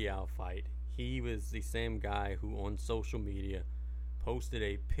Pacquiao fight, he was the same guy who on social media posted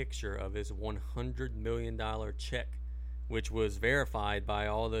a picture of his $100 million check, which was verified by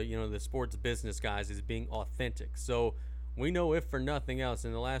all the the sports business guys as being authentic. So we know, if for nothing else,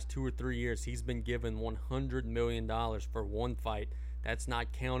 in the last 2 or 3 years, he's been given $100 million for one fight. That's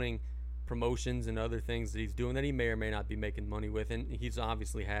not counting promotions and other things that he's doing that he may or may not be making money with. And he's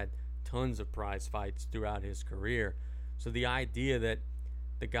obviously had tons of prize fights throughout his career. So the idea that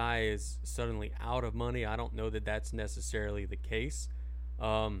the guy is suddenly out of money, I don't know that that's necessarily the case.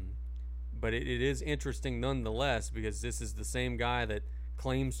 But it is interesting nonetheless, because this is the same guy that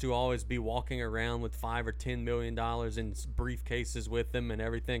claims to always be walking around with $5 or $10 million in briefcases with him and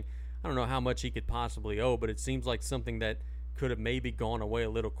everything. I don't know how much he could possibly owe, but it seems like something that could have maybe gone away a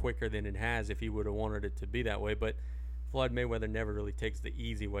little quicker than it has if he would have wanted it to be that way. But Floyd Mayweather never really takes the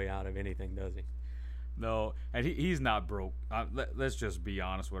easy way out of anything, does he? No, and he's not broke. Let's just be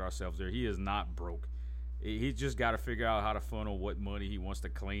honest with ourselves there. He is not broke. He's just got to figure out how to funnel what money he wants to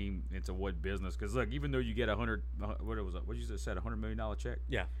claim into what business. Because look, even though you get $100 million check,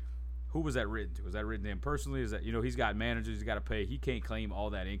 yeah, who was that written to? Was that written to him personally? Is that he's got managers he's got to pay? He can't claim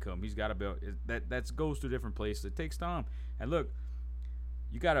all that income. He's got to build that goes to different places. It takes time. And look,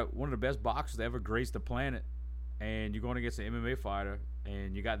 you got one of the best boxers to ever grace the planet, and you're going against an MMA fighter,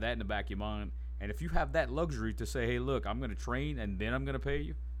 and you got that in the back of your mind. And if you have that luxury to say, hey, look, I'm going to train and then I'm going to pay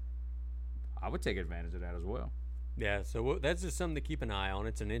you, I would take advantage of that as well. Yeah, so that's just something to keep an eye on.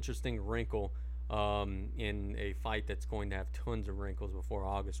 It's an interesting wrinkle in a fight that's going to have tons of wrinkles before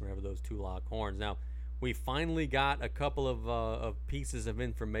August whenever those two lock horns. Now, we finally got a couple of pieces of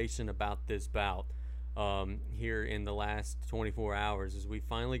information about this bout here in the last 24 hours. As we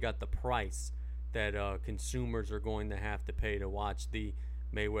finally got the price that consumers are going to have to pay to watch the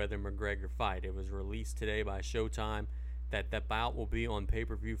Mayweather-McGregor fight. It was released today by Showtime that bout will be on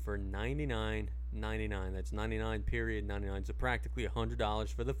pay-per-view for $99.99. That's 99 period 99. So practically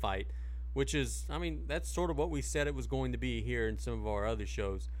 $100 for the fight, which is, I mean, that's sort of what we said it was going to be here in some of our other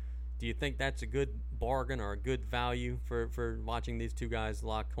shows. Do you think that's a good bargain or a good value for watching these two guys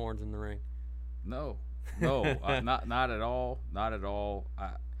lock horns in the ring? No, not at all. Not at all.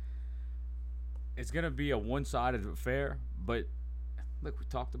 It's going to be a one-sided affair, but look, we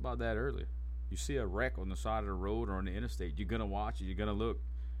talked about that earlier. You see a wreck on the side of the road or on the interstate, you're going to watch it. You're going to look.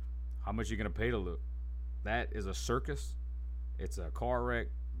 How much you're going to pay to look? That is a circus. It's a car wreck.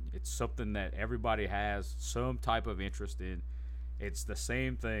 It's something that everybody has some type of interest in. It's the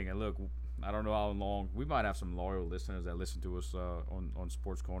same thing. And look, I don't know how long. We might have some loyal listeners that listen to us on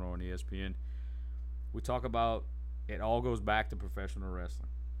Sports Corner on ESPN. We talk about it all goes back to professional wrestling.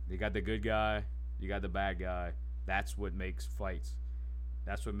 You got the good guy. You got the bad guy. That's what makes fights.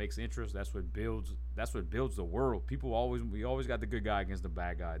 That's what makes interest. That's what builds the world. We always got the good guy against the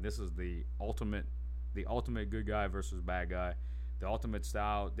bad guy. This is the ultimate good guy versus bad guy. The ultimate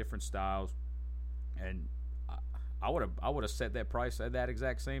style, different styles. And I would have set that price at that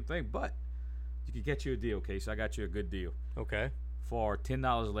exact same thing, but you could get you a deal, Case. I got you a good deal. Okay. For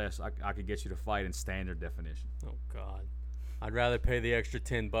 $10 less, I could get you to fight in standard definition. Oh God, I'd rather pay the extra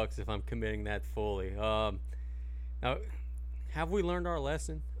 $10 if I'm committing that fully. Now, have we learned our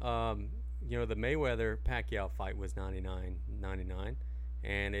lesson? The Mayweather-Pacquiao fight was $99.99,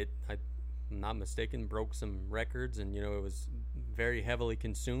 and I'm not mistaken, broke some records, and it was very heavily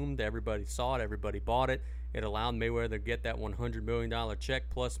consumed. Everybody saw it. Everybody bought it. It allowed Mayweather to get that $100 million check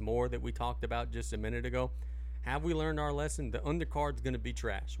plus more that we talked about just a minute ago. Have we learned our lesson? The undercard's going to be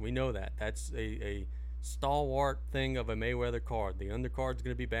trash. We know that. That's a stalwart thing of a Mayweather card. The undercard's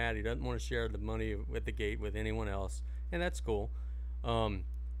going to be bad. He doesn't want to share the money at the gate with anyone else, and that's cool.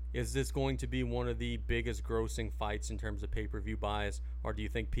 Is this going to be one of the biggest grossing fights in terms of pay-per-view buys, or do you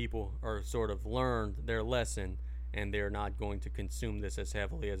think people are sort of learned their lesson and they're not going to consume this as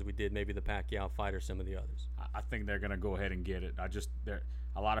heavily as we did maybe the Pacquiao fight or some of the others. I think they're gonna go ahead and get it.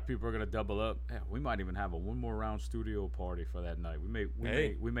 A lot of people are gonna double up. Yeah, we might even have a one more round studio party for that night.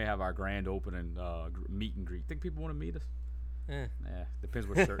 We may have our grand opening meet and greet. Think people want to meet us? Yeah, depends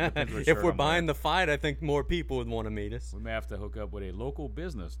what shirt. If we're buying the fight, I think more people would want to meet us. We may have to hook up with a local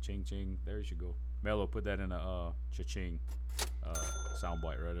business. Ching ching. There you should go. Melo, put that in a cha-ching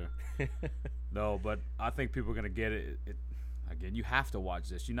soundbite right there. No, but I think people are gonna get it. Again, you have to watch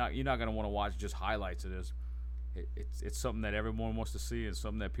this. You're not gonna want to watch just highlights of this. It's something that everyone wants to see, and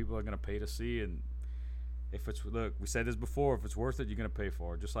something that people are gonna pay to see. And if it's we said this before, if it's worth it, you're gonna pay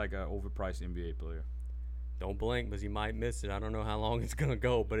for it, just like an overpriced NBA player. Don't blink because you might miss it. I don't know how long it's going to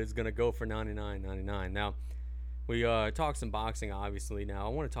go, but it's going to go for $99.99. Now, we talk some boxing, obviously. Now, I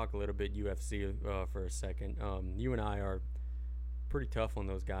want to talk a little bit UFC for a second. You and I are pretty tough on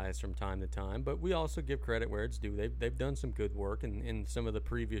those guys from time to time, but we also give credit where it's due. They've done some good work, and in some of the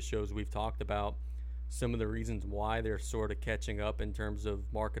previous shows we've talked about some of the reasons why they're sort of catching up in terms of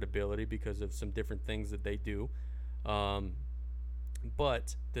marketability because of some different things that they do.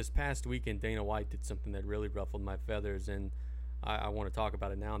 But this past weekend, Dana White did something that really ruffled my feathers, and I want to talk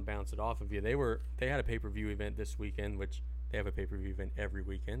about it now and bounce it off of you. They had a pay-per-view event this weekend, which they have a pay-per-view event every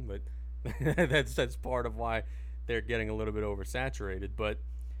weekend, but that's part of why they're getting a little bit oversaturated. But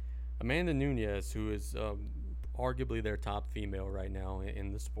Amanda Nunes, who is arguably their top female right now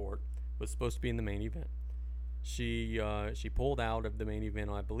in the sport, was supposed to be in the main event. She pulled out of the main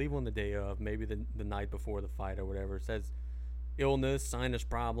event, I believe, on the day of, maybe the night before the fight or whatever. It says illness, sinus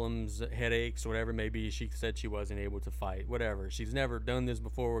problems, headaches, whatever. Maybe she said she wasn't able to fight, whatever. She's never done this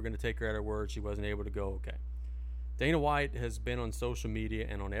before. We're going to take her at her word. She wasn't able to go. Okay. Dana White has been on social media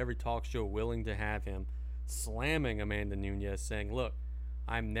and on every talk show willing to have him slamming Amanda Nunes, saying, look,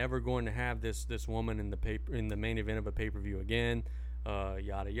 I'm never going to have this woman in the main event of a pay-per-view again,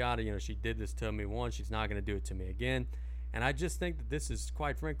 yada yada. You know, she did this to me once, she's not going to do it to me again. And I just think that this is,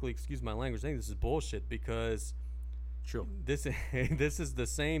 quite frankly, excuse my language, I think this is bullshit, because sure, this is the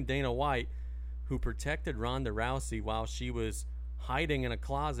same Dana White who protected Ronda Rousey while she was hiding in a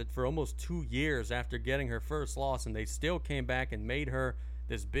closet for almost 2 years after getting her first loss, and they still came back and made her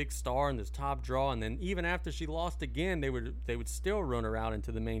this big star and this top draw. And then even after she lost again, they would still run her out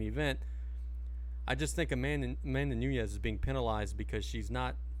into the main event. I just think Amanda Nunes is being penalized because she's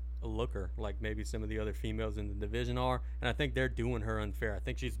not a looker like maybe some of the other females in the division are, and I think they're doing her unfair. I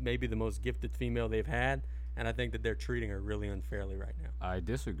think she's maybe the most gifted female they've had, and I think that they're treating her really unfairly right now. I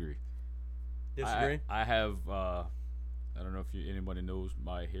disagree. Disagree? I have I don't know if anybody knows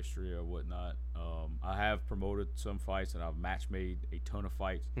my history or whatnot. I have promoted some fights, and I've match made a ton of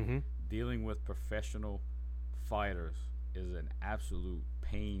fights. Mm-hmm. Dealing with professional fighters is an absolute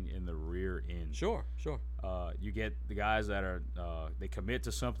pain in the rear end. Sure. You get the guys that are they commit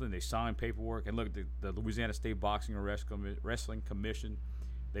to something, they sign paperwork, and look, the Louisiana State Boxing and Wrestling Commission,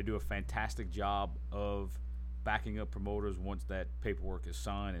 they do a fantastic job of backing up promoters once that paperwork is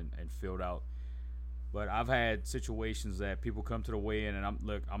signed and filled out. But I've had situations that people come to the weigh-in, and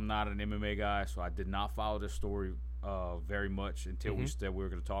I'm not an MMA guy, so I did not follow this story very much until we said we were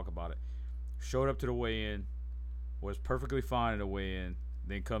going to talk about it. Showed up to the weigh-in, was perfectly fine at the weigh-in.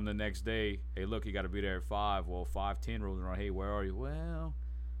 Then come the next day, hey, look, you got to be there at 5. Well, 5:10 rolls around. Hey, where are you? Well,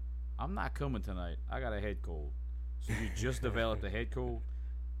 I'm not coming tonight. I got a head cold. So you just developed a head cold,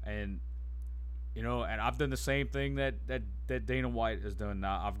 and you know, and I've done the same thing that Dana White has done.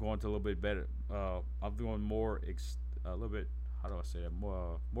 Now I've gone to a little bit better. I'm doing a little bit. How do I say that?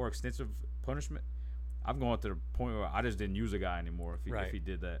 More extensive punishment. I've gone to the point where I just didn't use a guy anymore. If he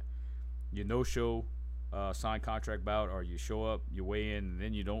did that, you no-show, sign contract bout, or you show up, you weigh in, and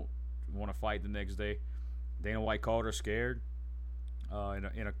then you don't want to fight the next day. Dana White called her scared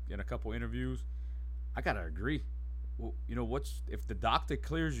in a couple interviews. I gotta agree. Well, you know, if the doctor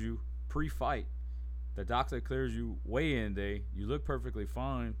clears you pre-fight, the doctor clears you weigh-in day, you look perfectly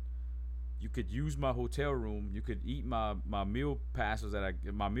fine. You could use my hotel room. You could eat my meal passes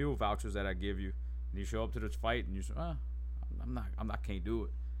my meal vouchers that I give you. And you show up to this fight and you say, I can't do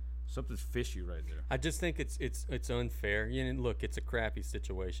it. Something's fishy right there. I just think it's unfair. You know, look, it's a crappy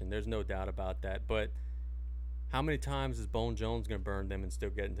situation. There's no doubt about that. But how many times is Bone Jones going to burn them and still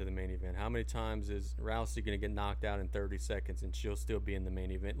get into the main event? How many times is Rousey going to get knocked out in 30 seconds and she'll still be in the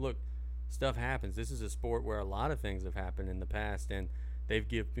main event? Look, stuff happens. This is a sport where a lot of things have happened in the past, and they've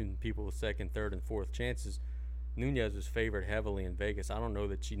given people second, third, and fourth chances. Nunes was favored heavily in Vegas. I don't know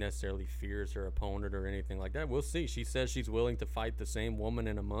that she necessarily fears her opponent or anything like that. We'll see. She says she's willing to fight the same woman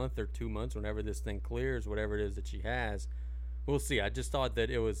in a month or 2 months whenever this thing clears, whatever it is that she has. We'll see. I just thought that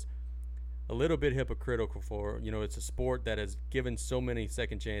it was a little bit hypocritical for, it's a sport that has given so many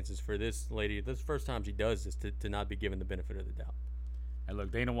second chances for this lady. This is the first time she does this to not be given the benefit of the doubt. And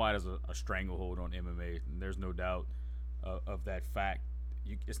look, Dana White has a stranglehold on MMA, and there's no doubt of that fact.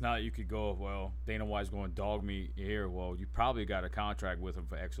 It's not you could go, well, Dana White's going to dog me here. Well, you probably got a contract with him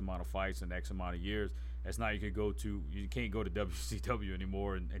for X amount of fights and X amount of years. It's not you can't go to WCW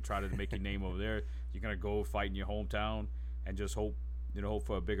anymore and try to make your name over there. You're going to go fight in your hometown and just hope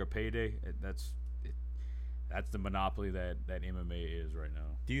for a bigger payday. That's the monopoly that MMA is right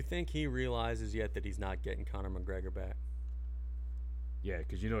now. Do you think he realizes yet that he's not getting Conor McGregor back? Yeah,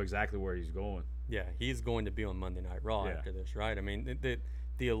 because you know exactly where he's going. Yeah, he's going to be on Monday Night Raw Yeah. after this, right? I mean,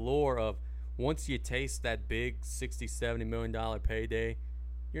 the allure of once you taste that big $60, $70 million payday,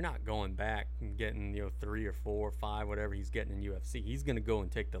 you're not going back and getting 3 or 4 or 5, whatever he's getting in UFC. He's going to go and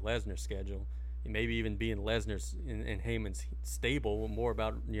take the Lesnar schedule, maybe even be in Lesnar's in Heyman's stable. More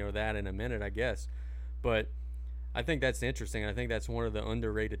about that in a minute, I guess. But I think that's interesting. I think that's one of the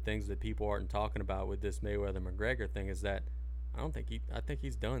underrated things that people aren't talking about with this Mayweather-McGregor thing is that I think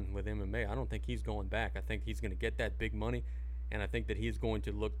he's done with MMA. I don't think he's going back. I think he's going to get that big money, and I think that he's going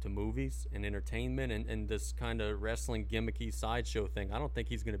to look to movies and entertainment and this kind of wrestling gimmicky sideshow thing. I don't think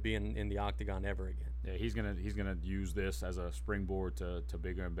he's going to be in the octagon ever again. Yeah, he's gonna use this as a springboard to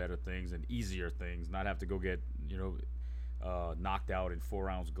bigger and better things and easier things. Not have to go get knocked out in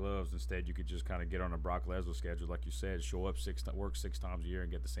 4-ounce gloves. Instead, you could just kind of get on a Brock Lesnar schedule, like you said, show up work 6 times a year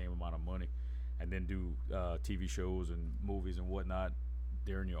and get the same amount of money. And then do TV shows and movies and whatnot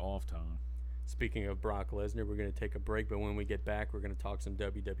during your off time. Speaking of Brock Lesnar, we're going to take a break, but when we get back, we're going to talk some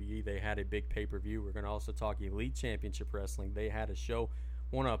WWE. They had a big pay-per-view. We're going to also talk Elite Championship Wrestling. They had a show.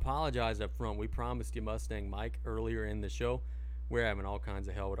 Want to apologize up front. We promised you Mustang Mike earlier in the show. We're having all kinds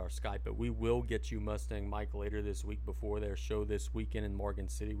of hell with our Skype, but we will get you Mustang Mike later this week before their show this weekend in Morgan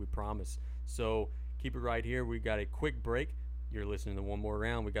City. We promise. So keep it right here. We got a quick break. You're listening to One More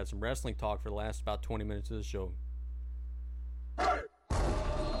Round. We got some wrestling talk for the last about 20 minutes of the show.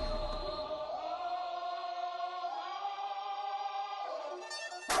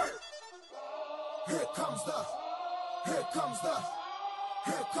 Here comes the,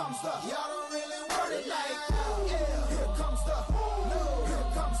 y'all don't really want it like, yeah. Here comes the,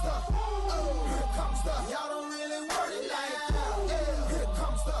 y'all don't really want it like, yeah. Here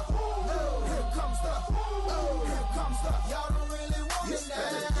comes the, y'all don't really want it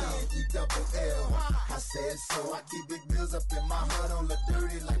like, E-double-L. I said so, I keep big bills up in my hood on the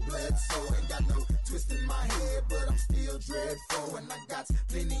dirty like Bledsoe. Ain't got no twist in my head, but I'm still dreadful. And I got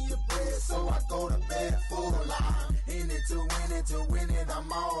plenty of bread, so I go to bed full. I'm in it to win it,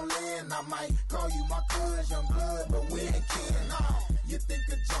 I'm all in. I might call you my cuz, young blood, but we ain't kin. You think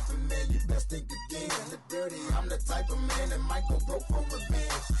of jumping, man, you best think again. The dirty, I'm the type of man that might go broke for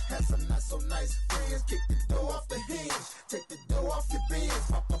revenge. Had some not so nice friends, kick the door off the hinge. Take the door off your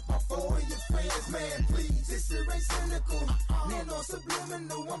bins, pop up my 4 of your friends, man, please. This shit ain't cynical, man, no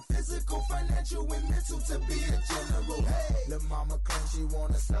subliminal. I'm physical, financial, and mental to be a general. Hey, lil' mama claim she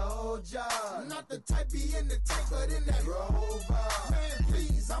want a soldier. Not the type be in the tank, but in that rover. Man,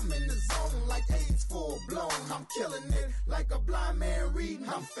 please, I'm in the zone like AIDS full blown. I'm killing it like a blind man reading.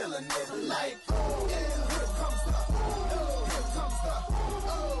 I'm feeling it like, oh, yeah. Here comes the, here comes the,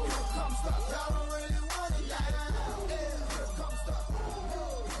 here comes the. Y'all don't really want it like, yeah. Here comes the,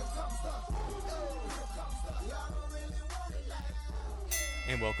 here comes the, here comes the. Y'all don't really want it like.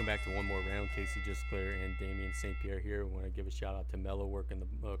 And welcome back to One More Round. Casey Just Claire and Damian St. Pierre here. We want to give a shout out to Mello working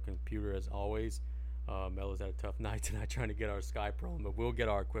the computer as always. Mello's had a tough night tonight trying to get our Skype rolling, but we'll get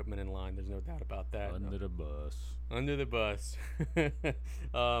our equipment in line. There's no doubt about that. Under the bus. Under the bus.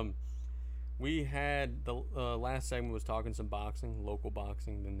 We had the last segment was talking some boxing, local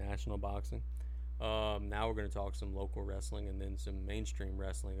boxing, then national boxing. Now we're going to talk some local wrestling and then some mainstream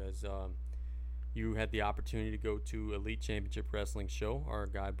wrestling. As you had the opportunity to go to Elite Championship Wrestling show. Our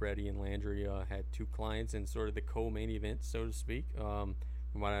guy Brady and Landry had 2 clients in sort of the co-main event, so to speak.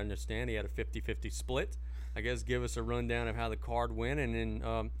 From what I understand, he had a 50-50 split. I guess give us a rundown of how the card went, and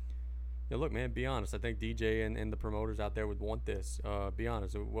then look, man, be honest. I think DJ and the promoters out there would want this. Be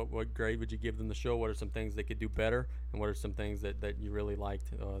honest. What grade would you give them the show? What are some things they could do better, and what are some things that you really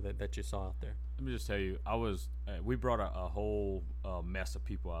liked that you saw out there? Let me just tell you, we brought a whole mess of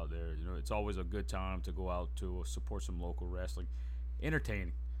people out there. It's always a good time to go out to support some local wrestling.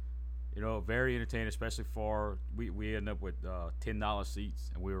 Entertaining. Very entertaining, especially for we ended up with $10 seats,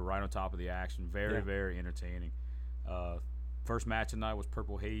 and we were right on top of the action. Very entertaining. First match tonight was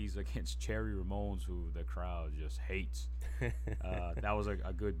Purple Haze against Cherry Ramones, who the crowd just hates. That was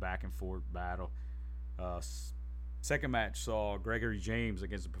a good back and forth battle. Second match saw Gregory James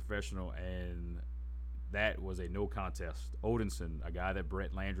against a professional, and that was a no contest. Odinson, a guy that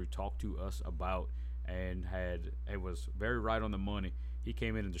Brett Landry talked to us about and it was very right on the money. He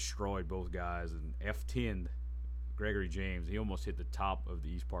came in and destroyed both guys and F10'd Gregory James. He almost hit the top of the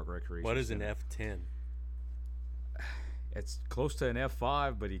East Park Recreation What is an Center. F10? It's close to an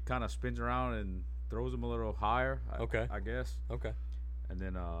F5, but he kind of spins around and throws him a little higher, I guess. Okay. And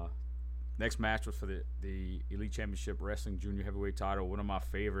then next match was for the Elite Championship Wrestling Junior Heavyweight title. One of my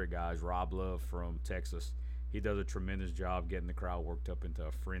favorite guys, Rob Love from Texas. He does a tremendous job getting the crowd worked up into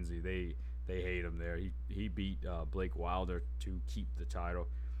a frenzy. They hate him there. He beat Blake Wilder to keep the title.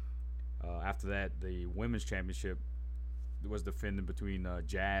 After that, the Women's Championship was defended between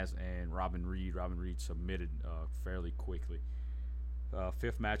Jazz and Robin Reed. Robin Reed submitted fairly quickly.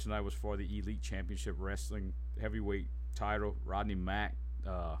 Fifth match tonight was for the Elite Championship Wrestling Heavyweight title. Rodney Mack,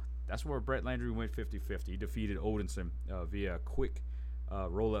 that's where Brett Landry went 50-50. He defeated Odinson via a quick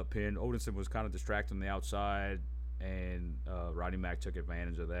roll-up pin. Odinson was kind of distracted on the outside, and Rodney Mack took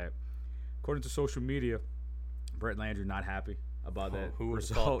advantage of that. According to social media, Brett Landry not happy about that who would have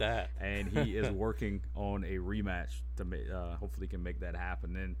result, thought that? and he is working on a rematch to hopefully can make that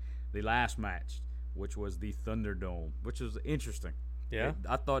happen. Then the last match, which was the Thunderdome, which was interesting. Yeah.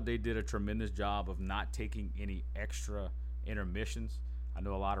 I thought they did a tremendous job of not taking any extra intermissions. I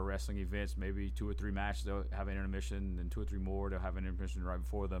know a lot of wrestling events, maybe 2 or 3 matches, they'll have an intermission, and 2 or 3 more, they'll have an intermission right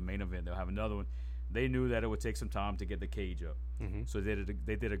before the main event. They'll have another one. They knew that it would take some time to get the cage up. Mm-hmm. So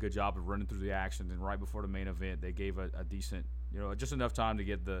they did a good job of running through the action. And right before the main event, they gave a decent, just enough time to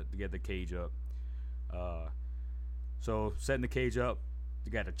get the cage up. So setting the cage up,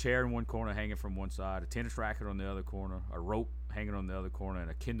 you got a chair in one corner hanging from one side, a tennis racket on the other corner, a rope hanging on the other corner, and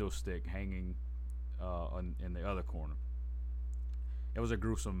a kendo stick hanging in the other corner. It was a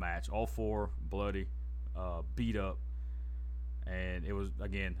gruesome match. All 4 bloody, beat up. And it was,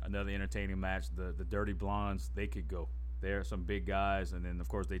 again, another entertaining match. The Dirty Blondes, they could go. They're some big guys. And then, of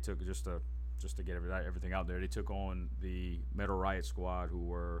course, they took, just to get everything out there, they took on the Metal Riot Squad, who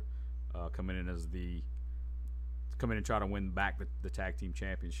were coming in and try to win back the tag team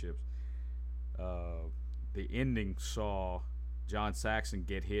championships. The ending saw John Saxon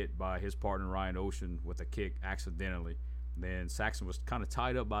get hit by his partner Ryan Ocean with a kick accidentally. Then Saxon was kind of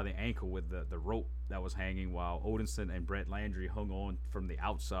tied up by the ankle with the rope that was hanging, while Odinson and Brett Landry hung on from the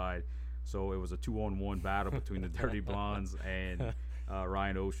outside. So it was a 2-on-1 battle between the Dirty Blondes and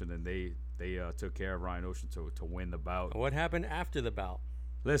Ryan Ocean, and they took care of Ryan Ocean to win the bout. What happened after the bout?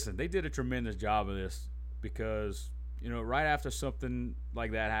 Listen, they did a tremendous job of this because, right after something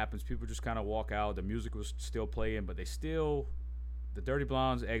like that happens, people just kind of walk out. The music was still playing, but the Dirty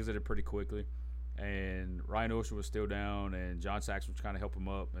Blondes exited pretty quickly. And Ryan Ocean was still down, and John Saxon was trying to help him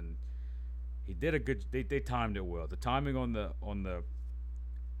up, and he did a good. They timed it well. The timing on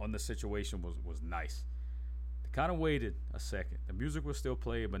the situation was nice. They kind of waited a second. The music was still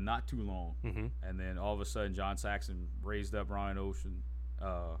playing, but not too long. Mm-hmm. And then all of a sudden, John Saxon raised up Ryan Ocean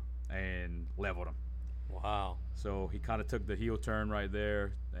and leveled him. Wow. So he kind of took the heel turn right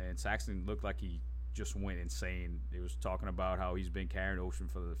there, and Saxon looked like he just went insane. He was talking about how he's been carrying Ocean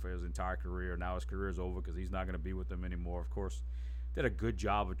for his entire career. Now his career is over because he's not going to be with them anymore. Of course, did a good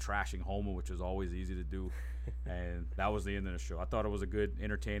job of trashing Homer, which is always easy to do. And that was the end of the show. I thought it was a good,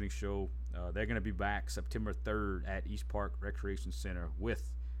 entertaining show. They're going to be back September 3rd at East Park Recreation Center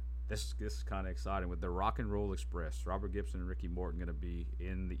with, this is kind of exciting, with the Rock and Roll Express. Robert Gibson and Ricky Morton going to be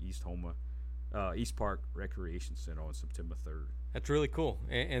in the East Park Recreation Center on September 3rd. That's really cool.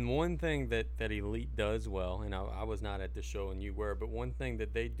 And one thing that Elite does well, and I was not at the show and you were, but one thing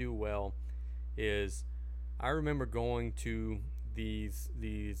that they do well is I remember going to these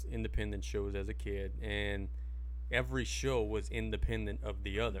independent shows as a kid, and every show was independent of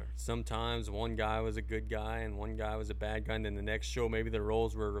the other. Sometimes one guy was a good guy and one guy was a bad guy, and then the next show maybe the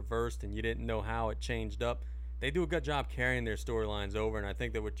roles were reversed and you didn't know how it changed up. They do a good job carrying their storylines over, and I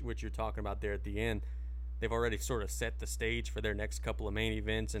think that what you're talking about there at the end, they've already sort of set the stage for their next couple of main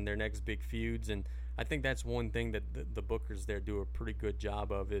events and their next big feuds. And I think that's one thing that the bookers there do a pretty good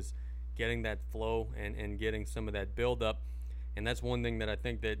job of, is getting that flow and getting some of that build up. And that's one thing that I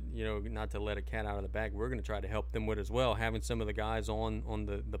think that, not to let a cat out of the bag, we're going to try to help them with as well, having some of the guys on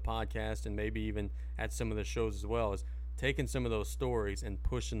the podcast and maybe even at some of the shows as well, is taking some of those stories and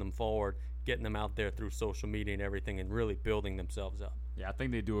pushing them forward, getting them out there through social media and everything, and really building themselves up. Yeah, I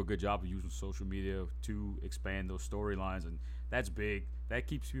think they do a good job of using social media to expand those storylines, and that's big. That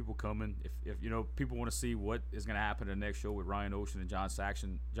keeps people coming. If people want to see what is going to happen in the next show with Ryan Ocean and John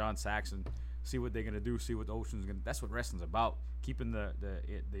Saxon, see what they're going to do, see what the Ocean's going to. That's what wrestling's about. Keeping the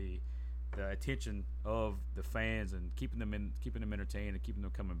the attention of the fans and keeping them entertained and keeping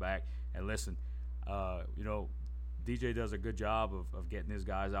them coming back. And listen, DJ does a good job of getting his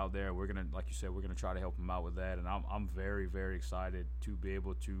guys out there. We're gonna, like you said, we're gonna try to help him out with that. And I'm very, very excited to be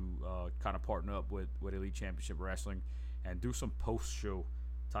able to kind of partner up with Elite Championship Wrestling and do some post-show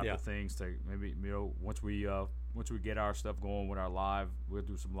type of things to maybe, once we get our stuff going with our live, we'll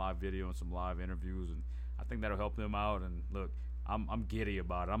do some live video and some live interviews, and I think that'll help them out. And look, I'm giddy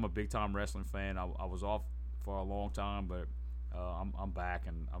about it. I'm a big-time wrestling fan. I was off for a long time, but I'm back,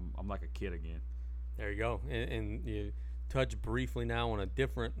 and I'm like a kid again. There you go. And you touch briefly now on a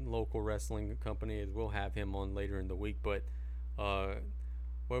different local wrestling company, as we'll have him on later in the week. But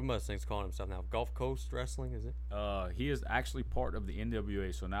what Mustang's calling himself now? Gulf Coast Wrestling, is it? He is actually part of the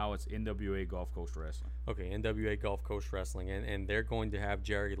NWA, so now it's NWA Gulf Coast Wrestling. Okay, NWA Gulf Coast Wrestling, and they're going to have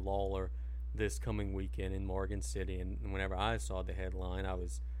Jerry Lawler this coming weekend in Morgan City. And whenever I saw the headline, I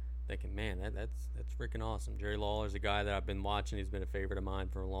was thinking, man, that's freaking awesome. Jerry Lawler's a guy that I've been watching. He's been a favorite of mine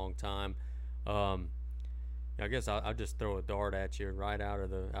for a long time. I guess I'll just throw a dart at you right out of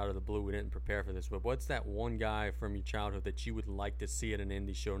the blue. We didn't prepare for this, but what's that one guy from your childhood that you would like to see at an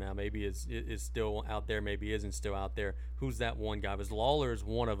indie show now? Maybe is still out there, maybe isn't still out there. Who's that one guy? Because Lawler is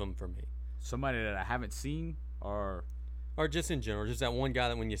one of them for me. Somebody that I haven't seen, or just in general, just that one guy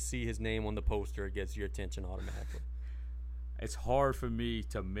that when you see his name on the poster, it gets your attention automatically. It's hard for me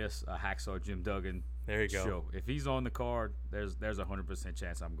to miss a Hacksaw Jim Duggan there you go. show. If he's on the card, there's a 100%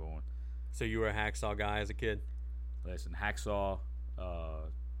 chance I'm going. So you were a Hacksaw guy as a kid? Listen, Hacksaw,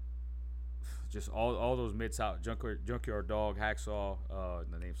 just all those Mid-South, Junkyard Dog, Hacksaw,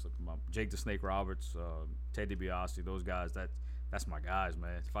 the name slipped him up, Jake the Snake Roberts, Ted DiBiase, those guys, that's my guys,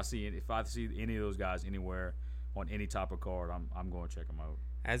 man. If I see any of those guys anywhere on any type of card, I'm going to check them out.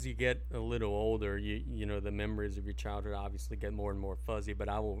 As you get a little older, you know the memories of your childhood obviously get more and more fuzzy, but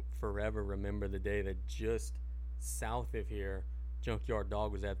I will forever remember the day that just south of here, Junkyard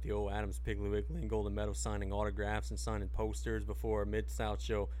Dog was at the old Adams Piggly Wiggly and Golden Meadow signing autographs and signing posters before a Mid-South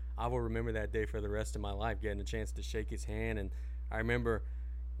show. I will remember that day for the rest of my life, getting a chance to shake his hand. And I remember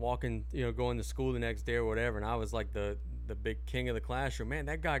walking, going to school the next day or whatever, and I was like the big king of the classroom. Man,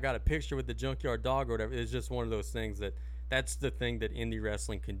 that guy got a picture with the Junkyard Dog or whatever. It's just one of those things that's the thing that indie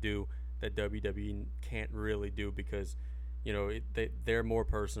wrestling can do that WWE can't really do, because they're more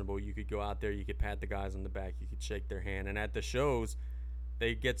personable. You could go out there, you could pat the guys on the back, you could shake their hand. And at the shows,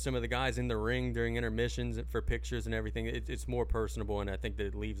 they get some of the guys in the ring during intermissions for pictures and everything. It's more personable, and I think that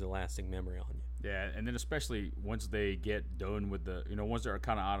it leaves a lasting memory on you. Yeah, and then especially once they get done with once they're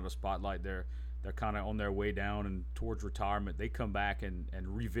kind of out of the spotlight, they're kind of on their way down and towards retirement. They come back and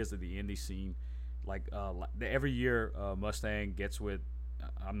revisit the indie scene. Like every year, Mustang gets with,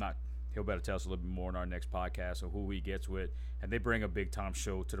 he'll better tell us a little bit more in our next podcast of who he gets with. And they bring a big-time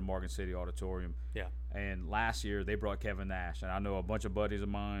show to the Morgan City Auditorium. Yeah. And last year, they brought Kevin Nash. And I know a bunch of buddies of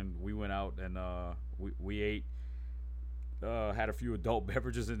mine, we went out and we ate, had a few adult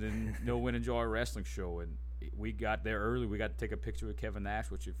beverages, and then went and enjoy a wrestling show. And we got there early. We got to take a picture with Kevin Nash,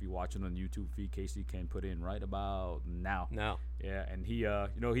 which if you're watching on the YouTube feed, Casey can put in right about now. Yeah, and he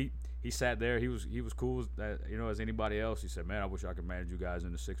sat there. He was cool as anybody else. He said, "Man, I wish I could manage you guys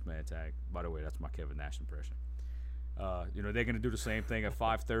in the 6-man tag." By the way, that's my Kevin Nash impression. They're going to do the same thing at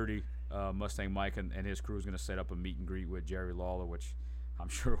 5:30. Mustang Mike and his crew is going to set up a meet and greet with Jerry Lawler, which I'm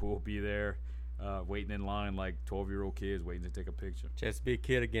sure we'll be there. Waiting in line like 12-year-old kids waiting to take a picture. Just to be a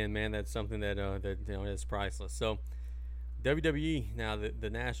kid again, man. That's something that is priceless. So WWE now, the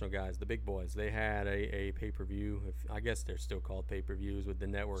national guys, the big boys, they had a pay-per-view. I guess they're still called pay-per-views with the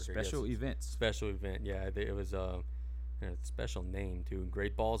network. Special event, yeah. It was a special name too.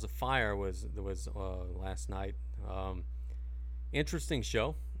 Great Balls of Fire was last night. Interesting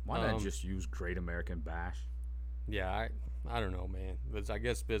show. Why not just use Great American Bash? Yeah, I don't know, man. I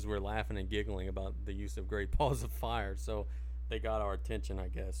guess because we're laughing and giggling about the use of Great Balls of Fire, so they got our attention, I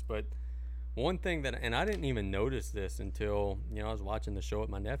guess. But one thing and I didn't even notice this until, I was watching the show with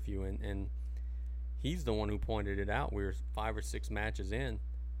my nephew, and he's the one who pointed it out. We were 5 or 6 matches in.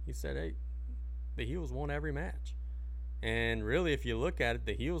 He said, hey, the heels won every match. And really, if you look at it,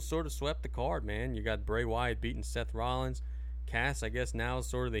 the heels sort of swept the card, man. You got Bray Wyatt beating Seth Rollins. Cass, I guess, now is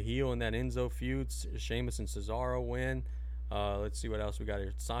sort of the heel in that Enzo feud. Sheamus and Cesaro win. Let's see what else we got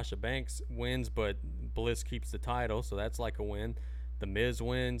here. Sasha Banks wins, but Bliss keeps the title, so that's like a win. The Miz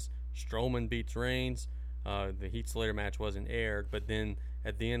wins. Strowman beats Reigns. The Heath Slater match wasn't aired, but then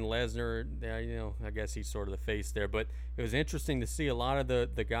at the end, Lesnar, I guess he's sort of the face there. But it was interesting to see a lot of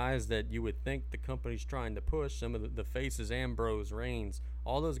the guys that you would think the company's trying to push. Some of the faces, Ambrose, Reigns,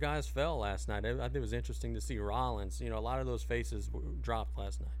 all those guys fell last night. I think it was interesting to see Rollins. A lot of those faces dropped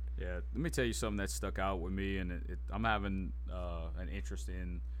last night. Yeah, let me tell you something that stuck out with me, and I'm having an interest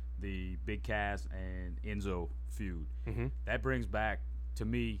in the Big Cass and Enzo feud. Mm-hmm. That brings back, to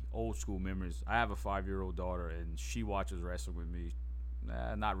me, old school memories. I have a 5-year-old daughter, and she watches wrestling with me.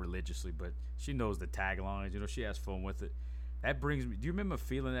 Not religiously, but she knows the taglines. She has fun with it. That brings me. Do you remember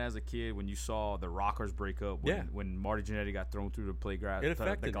feeling that as a kid when you saw the Rockers break up? When Marty Jannetty got thrown through the playground, It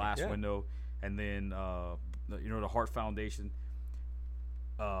affected the glass me, yeah. window, and then the Hart Foundation.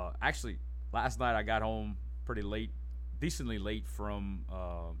 Actually, last night I got home pretty late, decently late from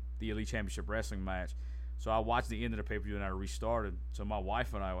the Elite Championship Wrestling match. So I watched the end of the pay-per-view and I restarted. So my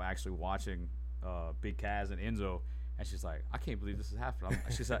wife and I were actually watching Big Cass and Enzo, and she's like, "I can't believe this is happening."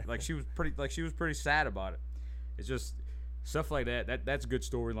 She's like, she was pretty sad about it. It's just stuff like that. That's good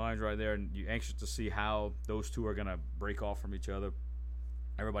storylines right there, and you're anxious to see how those two are gonna break off from each other.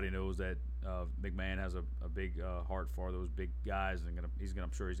 Everybody knows that McMahon has a big heart for those big guys, and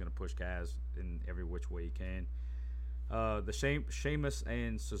I'm sure he's gonna push Cass in every which way he can. The Sheamus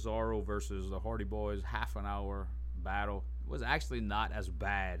and Cesaro versus the Hardy Boys half-an-hour battle was actually not as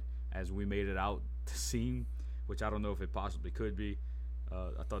bad as we made it out to seem, which I don't know if it possibly could be.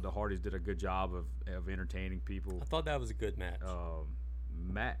 I thought the Hardys did a good job of entertaining people. I thought that was a good match.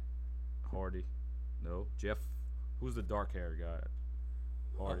 Matt Hardy, no, Jeff, who's the dark-haired guy?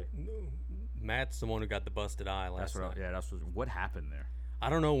 Hardy. Matt's the one who got the busted eye last night. What happened there? I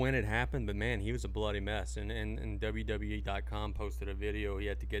don't know when it happened, but man, he was a bloody mess. And WWE.com posted a video. He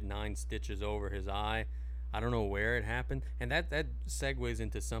had to get 9 stitches over his eye. I don't know where it happened. And that segues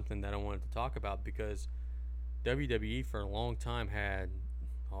into something that I wanted to talk about, because WWE for a long time had,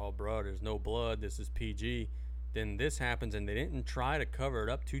 oh, bro, there's no blood. This is PG. Then this happens, and they didn't try to cover it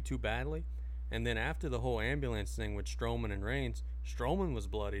up too badly. And then after the whole ambulance thing with Strowman and Reigns, Strowman was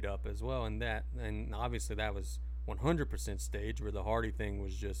bloodied up as well. And obviously that was 100% staged, where the Hardy thing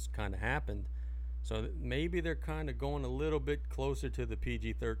was just kind of happened. So maybe they're kind of going a little bit closer to the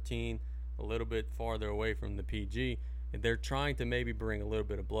PG-13, a little bit farther away from the PG. And they're trying to maybe bring a little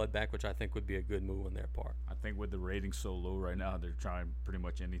bit of blood back, which I think would be a good move on their part. I think with the ratings so low right now, they're trying pretty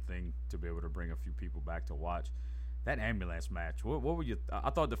much anything to be able to bring a few people back to watch. That ambulance match, what were you?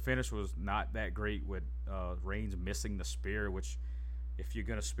 I thought the finish was not that great with Reigns missing the spear, which, if you're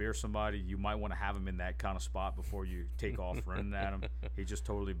going to spear somebody, you might want to have him in that kind of spot before you take off running at him. He just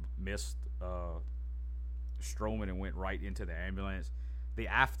totally missed Strowman and went right into the ambulance. The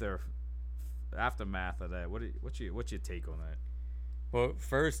aftermath of that, what's your take on that? Well,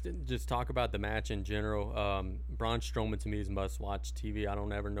 first, just talk about the match in general. Braun Strowman, to me, is must-watch TV. I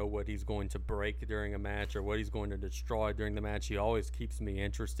don't ever know what he's going to break during a match or what he's going to destroy during the match. He always keeps me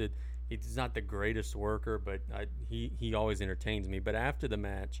interested. He's not the greatest worker, but he always entertains me. But after the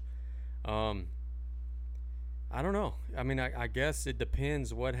match, I don't know. I mean, I guess it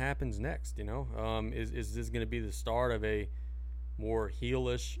depends what happens next, Is this going to be the start of a more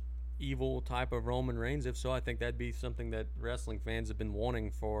heelish, evil type of Roman Reigns? If so, I think that'd be something that wrestling fans have been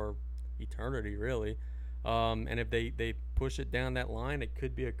wanting for eternity, really. And if they push it down that line, it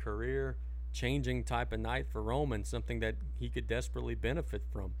could be a career-changing type of night for Roman, something that he could desperately benefit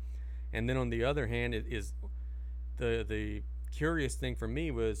from. And then on the other hand, it is the curious thing for me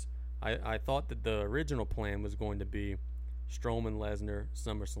was I thought that the original plan was going to be Strowman, Lesnar,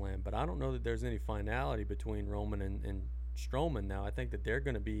 SummerSlam, but I don't know that there's any finality between Roman and Strowman now. I think that they're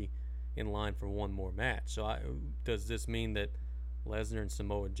going to be in line for one more match. So does this mean that Lesnar and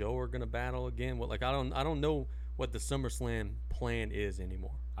Samoa Joe are going to battle again? Well, I don't know what the SummerSlam plan is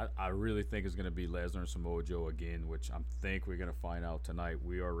anymore. I really think it's going to be Lesnar and Samoa Joe again, which I think we're going to find out tonight.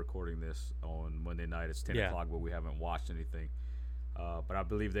 We are recording this on Monday night. It's 10 o'clock, but we haven't watched anything. But I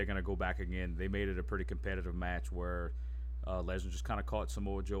believe they're going to go back again. They made it a pretty competitive match where Lesnar just kind of caught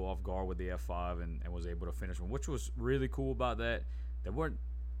Samoa Joe off guard with the F5 and was able to finish him, which was really cool about that.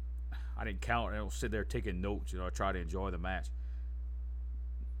 I didn't count. I don't sit there taking notes. I try to enjoy the match.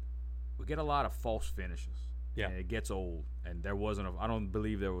 We get a lot of false finishes. Yeah. And it gets old. And I don't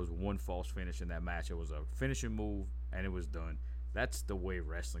believe there was one false finish in that match. It was a finishing move, and it was done. That's the way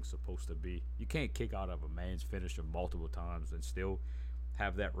wrestling's supposed to be. You can't kick out of a man's finisher multiple times and still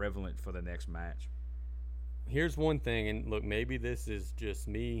have that relevant for the next match. Here's one thing, and look, maybe this is just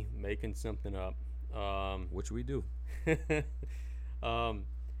me making something up. Which we do.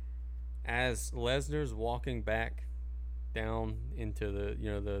 As Lesnar's walking back down into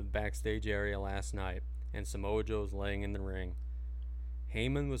the backstage area last night, and Samoa Joe's laying in the ring,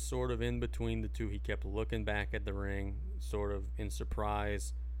 Heyman was sort of in between the two. He kept looking back at the ring, sort of in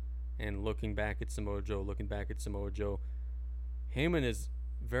surprise, and looking back at Samoa Joe. Heyman is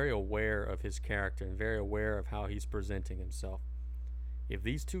very aware of his character and very aware of how he's presenting himself. if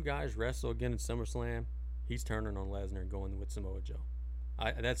these two guys wrestle again at SummerSlam, he's turning on Lesnar and going with Samoa Joe.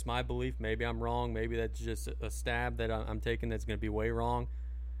 That's my belief. Maybe I'm wrong. Maybe that's just a stab that I'm taking that's going to be way wrong.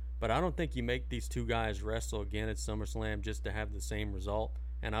 But I don't think you make these two guys wrestle again at SummerSlam just to have the same result.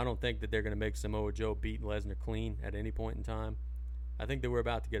 And I don't think that they're going to make Samoa Joe beat Lesnar clean at any point in time. I think that we're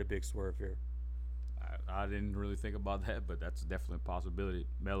about to get a big swerve here. I didn't really think about that, but that's definitely a possibility.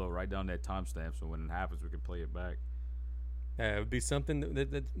 Mello, write down that timestamp so when it happens we can play it back. It would be something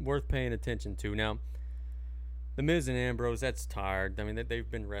that's worth paying attention to. Now, The Miz and Ambrose, that's tired. I mean, they've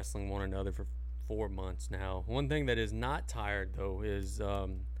been wrestling one another for 4 months now. One thing that is not tired, though, is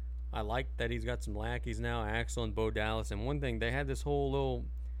I like that he's got some lackeys now, Axel and Bo Dallas. And one thing, they had this whole little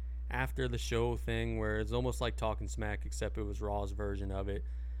after the show thing where it's almost like Talking Smack, except it was Raw's version of it.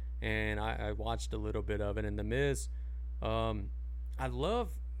 And I watched a little bit of it. And The Miz, I love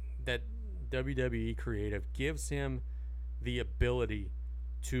that WWE Creative gives him the ability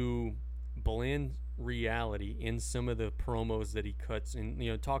to blend reality in some of the promos that he cuts.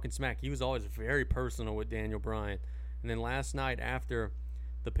 And, Talking Smack, he was always very personal with Daniel Bryan. And then last night after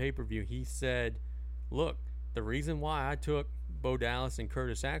the pay-per-view, he said, look, the reason why I took Bo Dallas and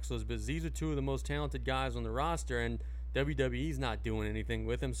Curtis Axel is because these are two of the most talented guys on the roster, and WWE's not doing anything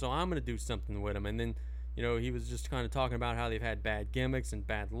with them, so I'm going to do something with them. And then, he was just kind of talking about how they've had bad gimmicks and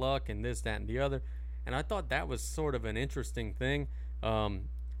bad luck and this, that, and the other. And I thought that was sort of an interesting thing.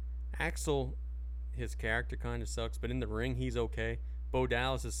 Axel, his character kind of sucks, but in the ring, he's okay. Bo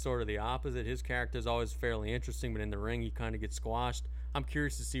Dallas is sort of the opposite. His character is always fairly interesting, but in the ring, he kind of gets squashed. I'm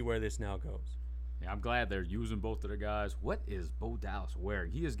curious to see where this now goes. Yeah, I'm glad they're using both of the guys. What is Bo Dallas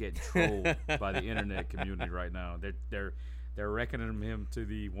wearing? He is getting trolled by the internet community right now. They're reckoning him to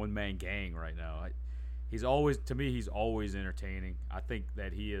the one-man gang right now. He's always entertaining. I think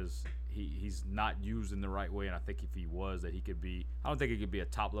that he's not used in the right way, and I think if he was, that he could be. I don't think he could be a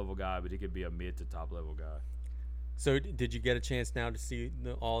top-level guy, but he could be a mid to top-level guy. So did you get a chance now to see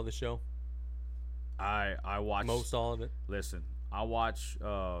all of the show? I watched most all of it. Listen, I watch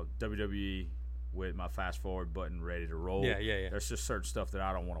WWE with my fast forward button ready to roll. Yeah. There's just certain stuff that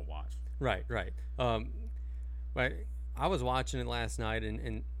I don't want to watch. Right. Right. I was watching it last night,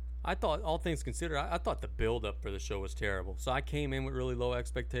 and I thought, all things considered, I thought the build-up for the show was terrible. So I came in with really low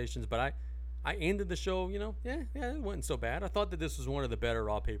expectations, but I ended the show, it wasn't so bad. I thought that this was one of the better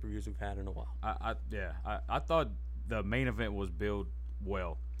Raw pay-per-views we've had in a while. I thought the main event was billed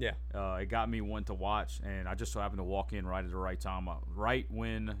well. Yeah. It got me one to watch, and I just so happened to walk in right at the right time, right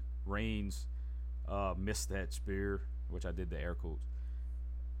when Reigns missed that spear, which I did the air quotes.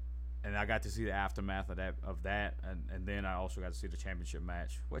 And I got to see the aftermath of that, and then I also got to see the championship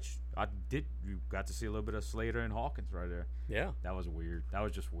match, which I did. You got to see a little bit of Slater and Hawkins right there. Yeah. That was weird. That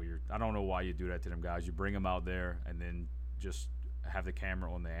was just weird. I don't know why you do that to them guys. You bring them out there and then just have the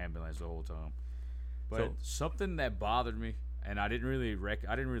camera on the ambulance the whole time. But something that bothered me, and I didn't really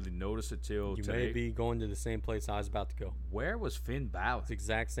notice it till you today. may be going to the same place I was about to go. Where was Finn Balor? It's the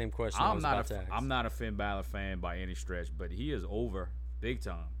exact same question I was about to ask. I'm not a Finn Balor fan by any stretch, but he is over big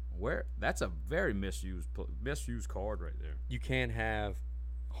time. That's a very misused card right there. You can't have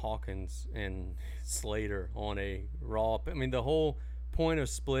Hawkins and Slater on a Raw. I mean, the whole point of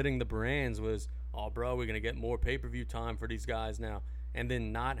splitting the brands was, oh, bro, we're going to get more pay-per-view time for these guys now, and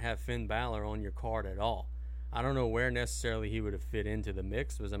then not have Finn Balor on your card at all. I don't know where necessarily he would have fit into the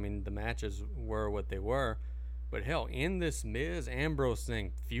mix. The matches were what they were. But hell, in this Miz-Ambrose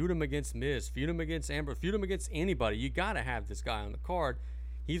thing, feud him against Miz, feud him against Ambrose, feud him against anybody. You got to have this guy on the card.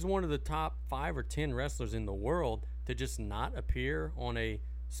 He's one of the top 5 or 10 wrestlers in the world. To just not appear on a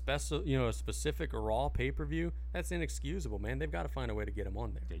specific Raw pay-per-view, that's inexcusable, man. They've got to find a way to get him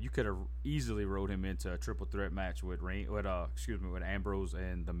on there. Yeah, you could have easily wrote him into a triple threat match with Ambrose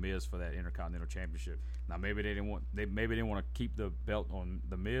and the Miz for that Intercontinental Championship. Now maybe they didn't want to keep the belt on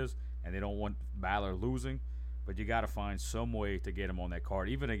the Miz, and they don't want Balor losing. But you got to find some way to get him on that card,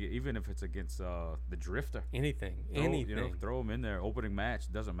 even if it's against the Drifter. Anything. Throw him in there. Opening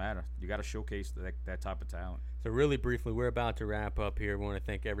match, doesn't matter. You got to showcase that type of talent. So really briefly, we're about to wrap up here. We want to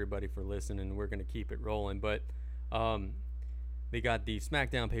thank everybody for listening. We're going to keep it rolling. But they got the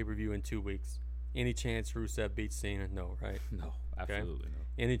SmackDown pay-per-view in 2 weeks. Any chance Rusev beats Cena? No, right? No, absolutely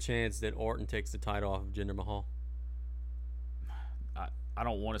no. Any chance that Orton takes the title off of Jinder Mahal? I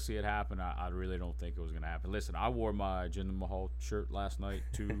don't want to see it happen. I really don't think it was going to happen. Listen, I wore my Jinder Mahal shirt last night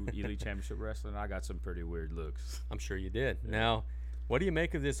to Elite Championship Wrestling. I got some pretty weird looks. I'm sure you did. Yeah. Now, what do you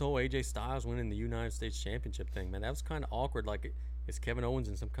make of this whole AJ Styles winning the United States Championship thing, man? That was kind of awkward. Like, is Kevin Owens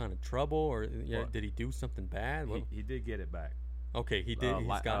in some kind of trouble, or did he do something bad? He did get it back. Okay, he did.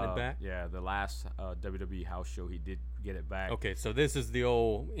 He's gotten it back. Yeah, the last WWE house show, he did get it back. Okay, so this is the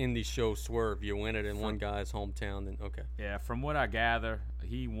old indie show swerve. You win it in one guy's hometown, then okay. Yeah, from what I gather,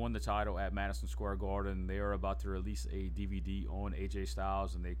 he won the title at Madison Square Garden. They are about to release a DVD on AJ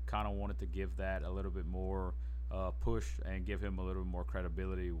Styles, and they kind of wanted to give that a little bit more push and give him a little bit more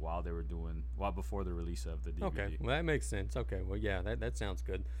credibility while before the release of the DVD. Okay, well that makes sense. Okay, well yeah, that sounds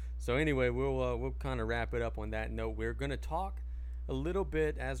good. So anyway, we'll kind of wrap it up on that note. We're gonna talk a little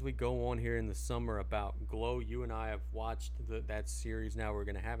bit as we go on here in the summer about Glow. You and I have watched that series now. We're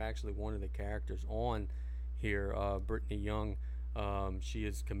going to have actually one of the characters on here, Brittany Young. She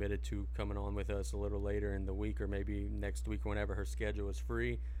is committed to coming on with us a little later in the week or maybe next week whenever her schedule is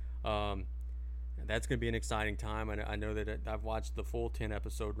free. That's going to be an exciting time. I know that I've watched the full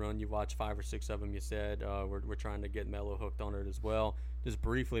 10-episode run. You've watched 5 or 6 of them, you said. We're trying to get Mello hooked on it as well. Just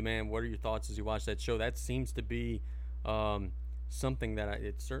briefly, man, what are your thoughts as you watch that show? That seems to be something that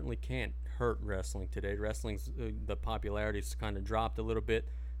it certainly can't hurt wrestling today. Wrestling's the popularity's kind of dropped a little bit.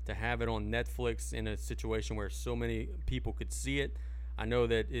 To have it on Netflix in a situation where so many people could see it, I know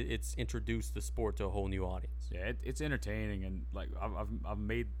that it's introduced the sport to a whole new audience. Yeah, it's entertaining, and like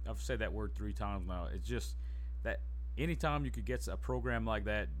I've said that word 3 times now. It's just that anytime you could get a program like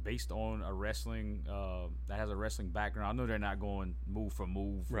that based on a wrestling that has a wrestling background, I know they're not going move for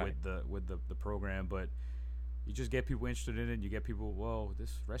move right. with the program, but you just get people interested in it. You get people, well,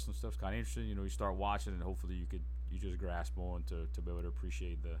 this wrestling stuff's kind of interesting. You know, you start watching, and hopefully you just grasp on to be able to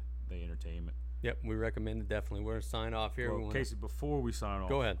appreciate the entertainment. Yep, we recommend it definitely. We're gonna sign off here. Well, Casey, before we sign off,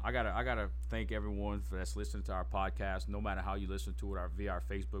 go ahead. I gotta thank everyone that's listening to our podcast. No matter how you listen to it, via our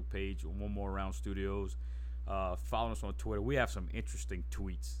Facebook page, One More Round Studios. Follow us on Twitter. We have some interesting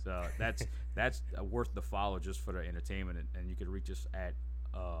tweets. That's worth the follow just for the entertainment, and you can reach us at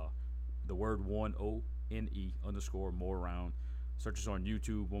the word 1ONE_more round. Search us on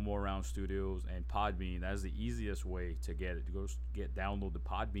YouTube, One More Round Studios, and Podbean. That is the easiest way to get it. Go download the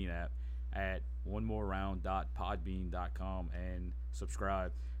Podbean app at onemoreround.podbean.com and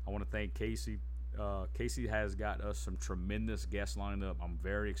subscribe. I want to thank Casey. Casey has got us some tremendous guests lined up. I'm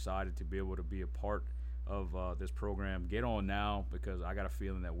very excited to be able to be a part of this program. Get on now, because I got a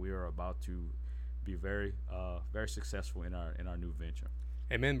feeling that we are about to be very successful in our new venture.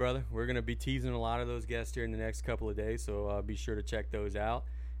 Amen, brother. We're going to be teasing a lot of those guests here in the next couple of days, so be sure to check those out.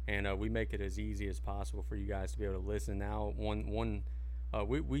 And we make it as easy as possible for you guys to be able to listen. Now,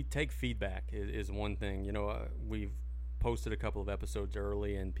 we take feedback is one thing. You know, we've posted a couple of episodes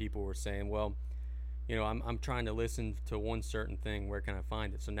early, and people were saying, well, you know, I'm trying to listen to one certain thing. Where can I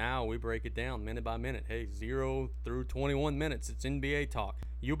find it? So now we break it down minute by minute. Hey, 0 through 21 minutes. It's NBA talk.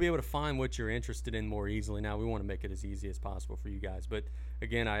 You'll be able to find what you're interested in more easily. Now we want to make it as easy as possible for you guys. But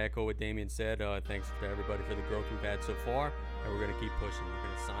again, I echo what Damien said. Thanks to everybody for the growth we've had so far, and we're going to keep pushing. We're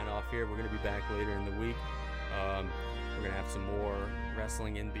going to sign off here. We're going to be back later in the week. We're going to have some more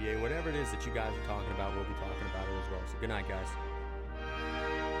wrestling, NBA, whatever it is that you guys are talking about, we'll be talking about it as well. So good night, guys.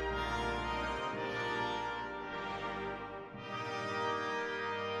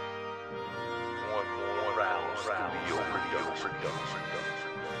 One more round studio production. We'll be right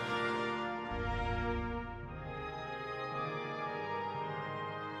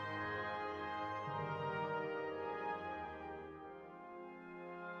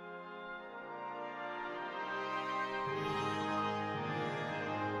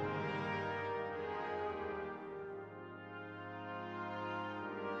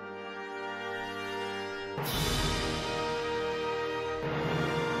back.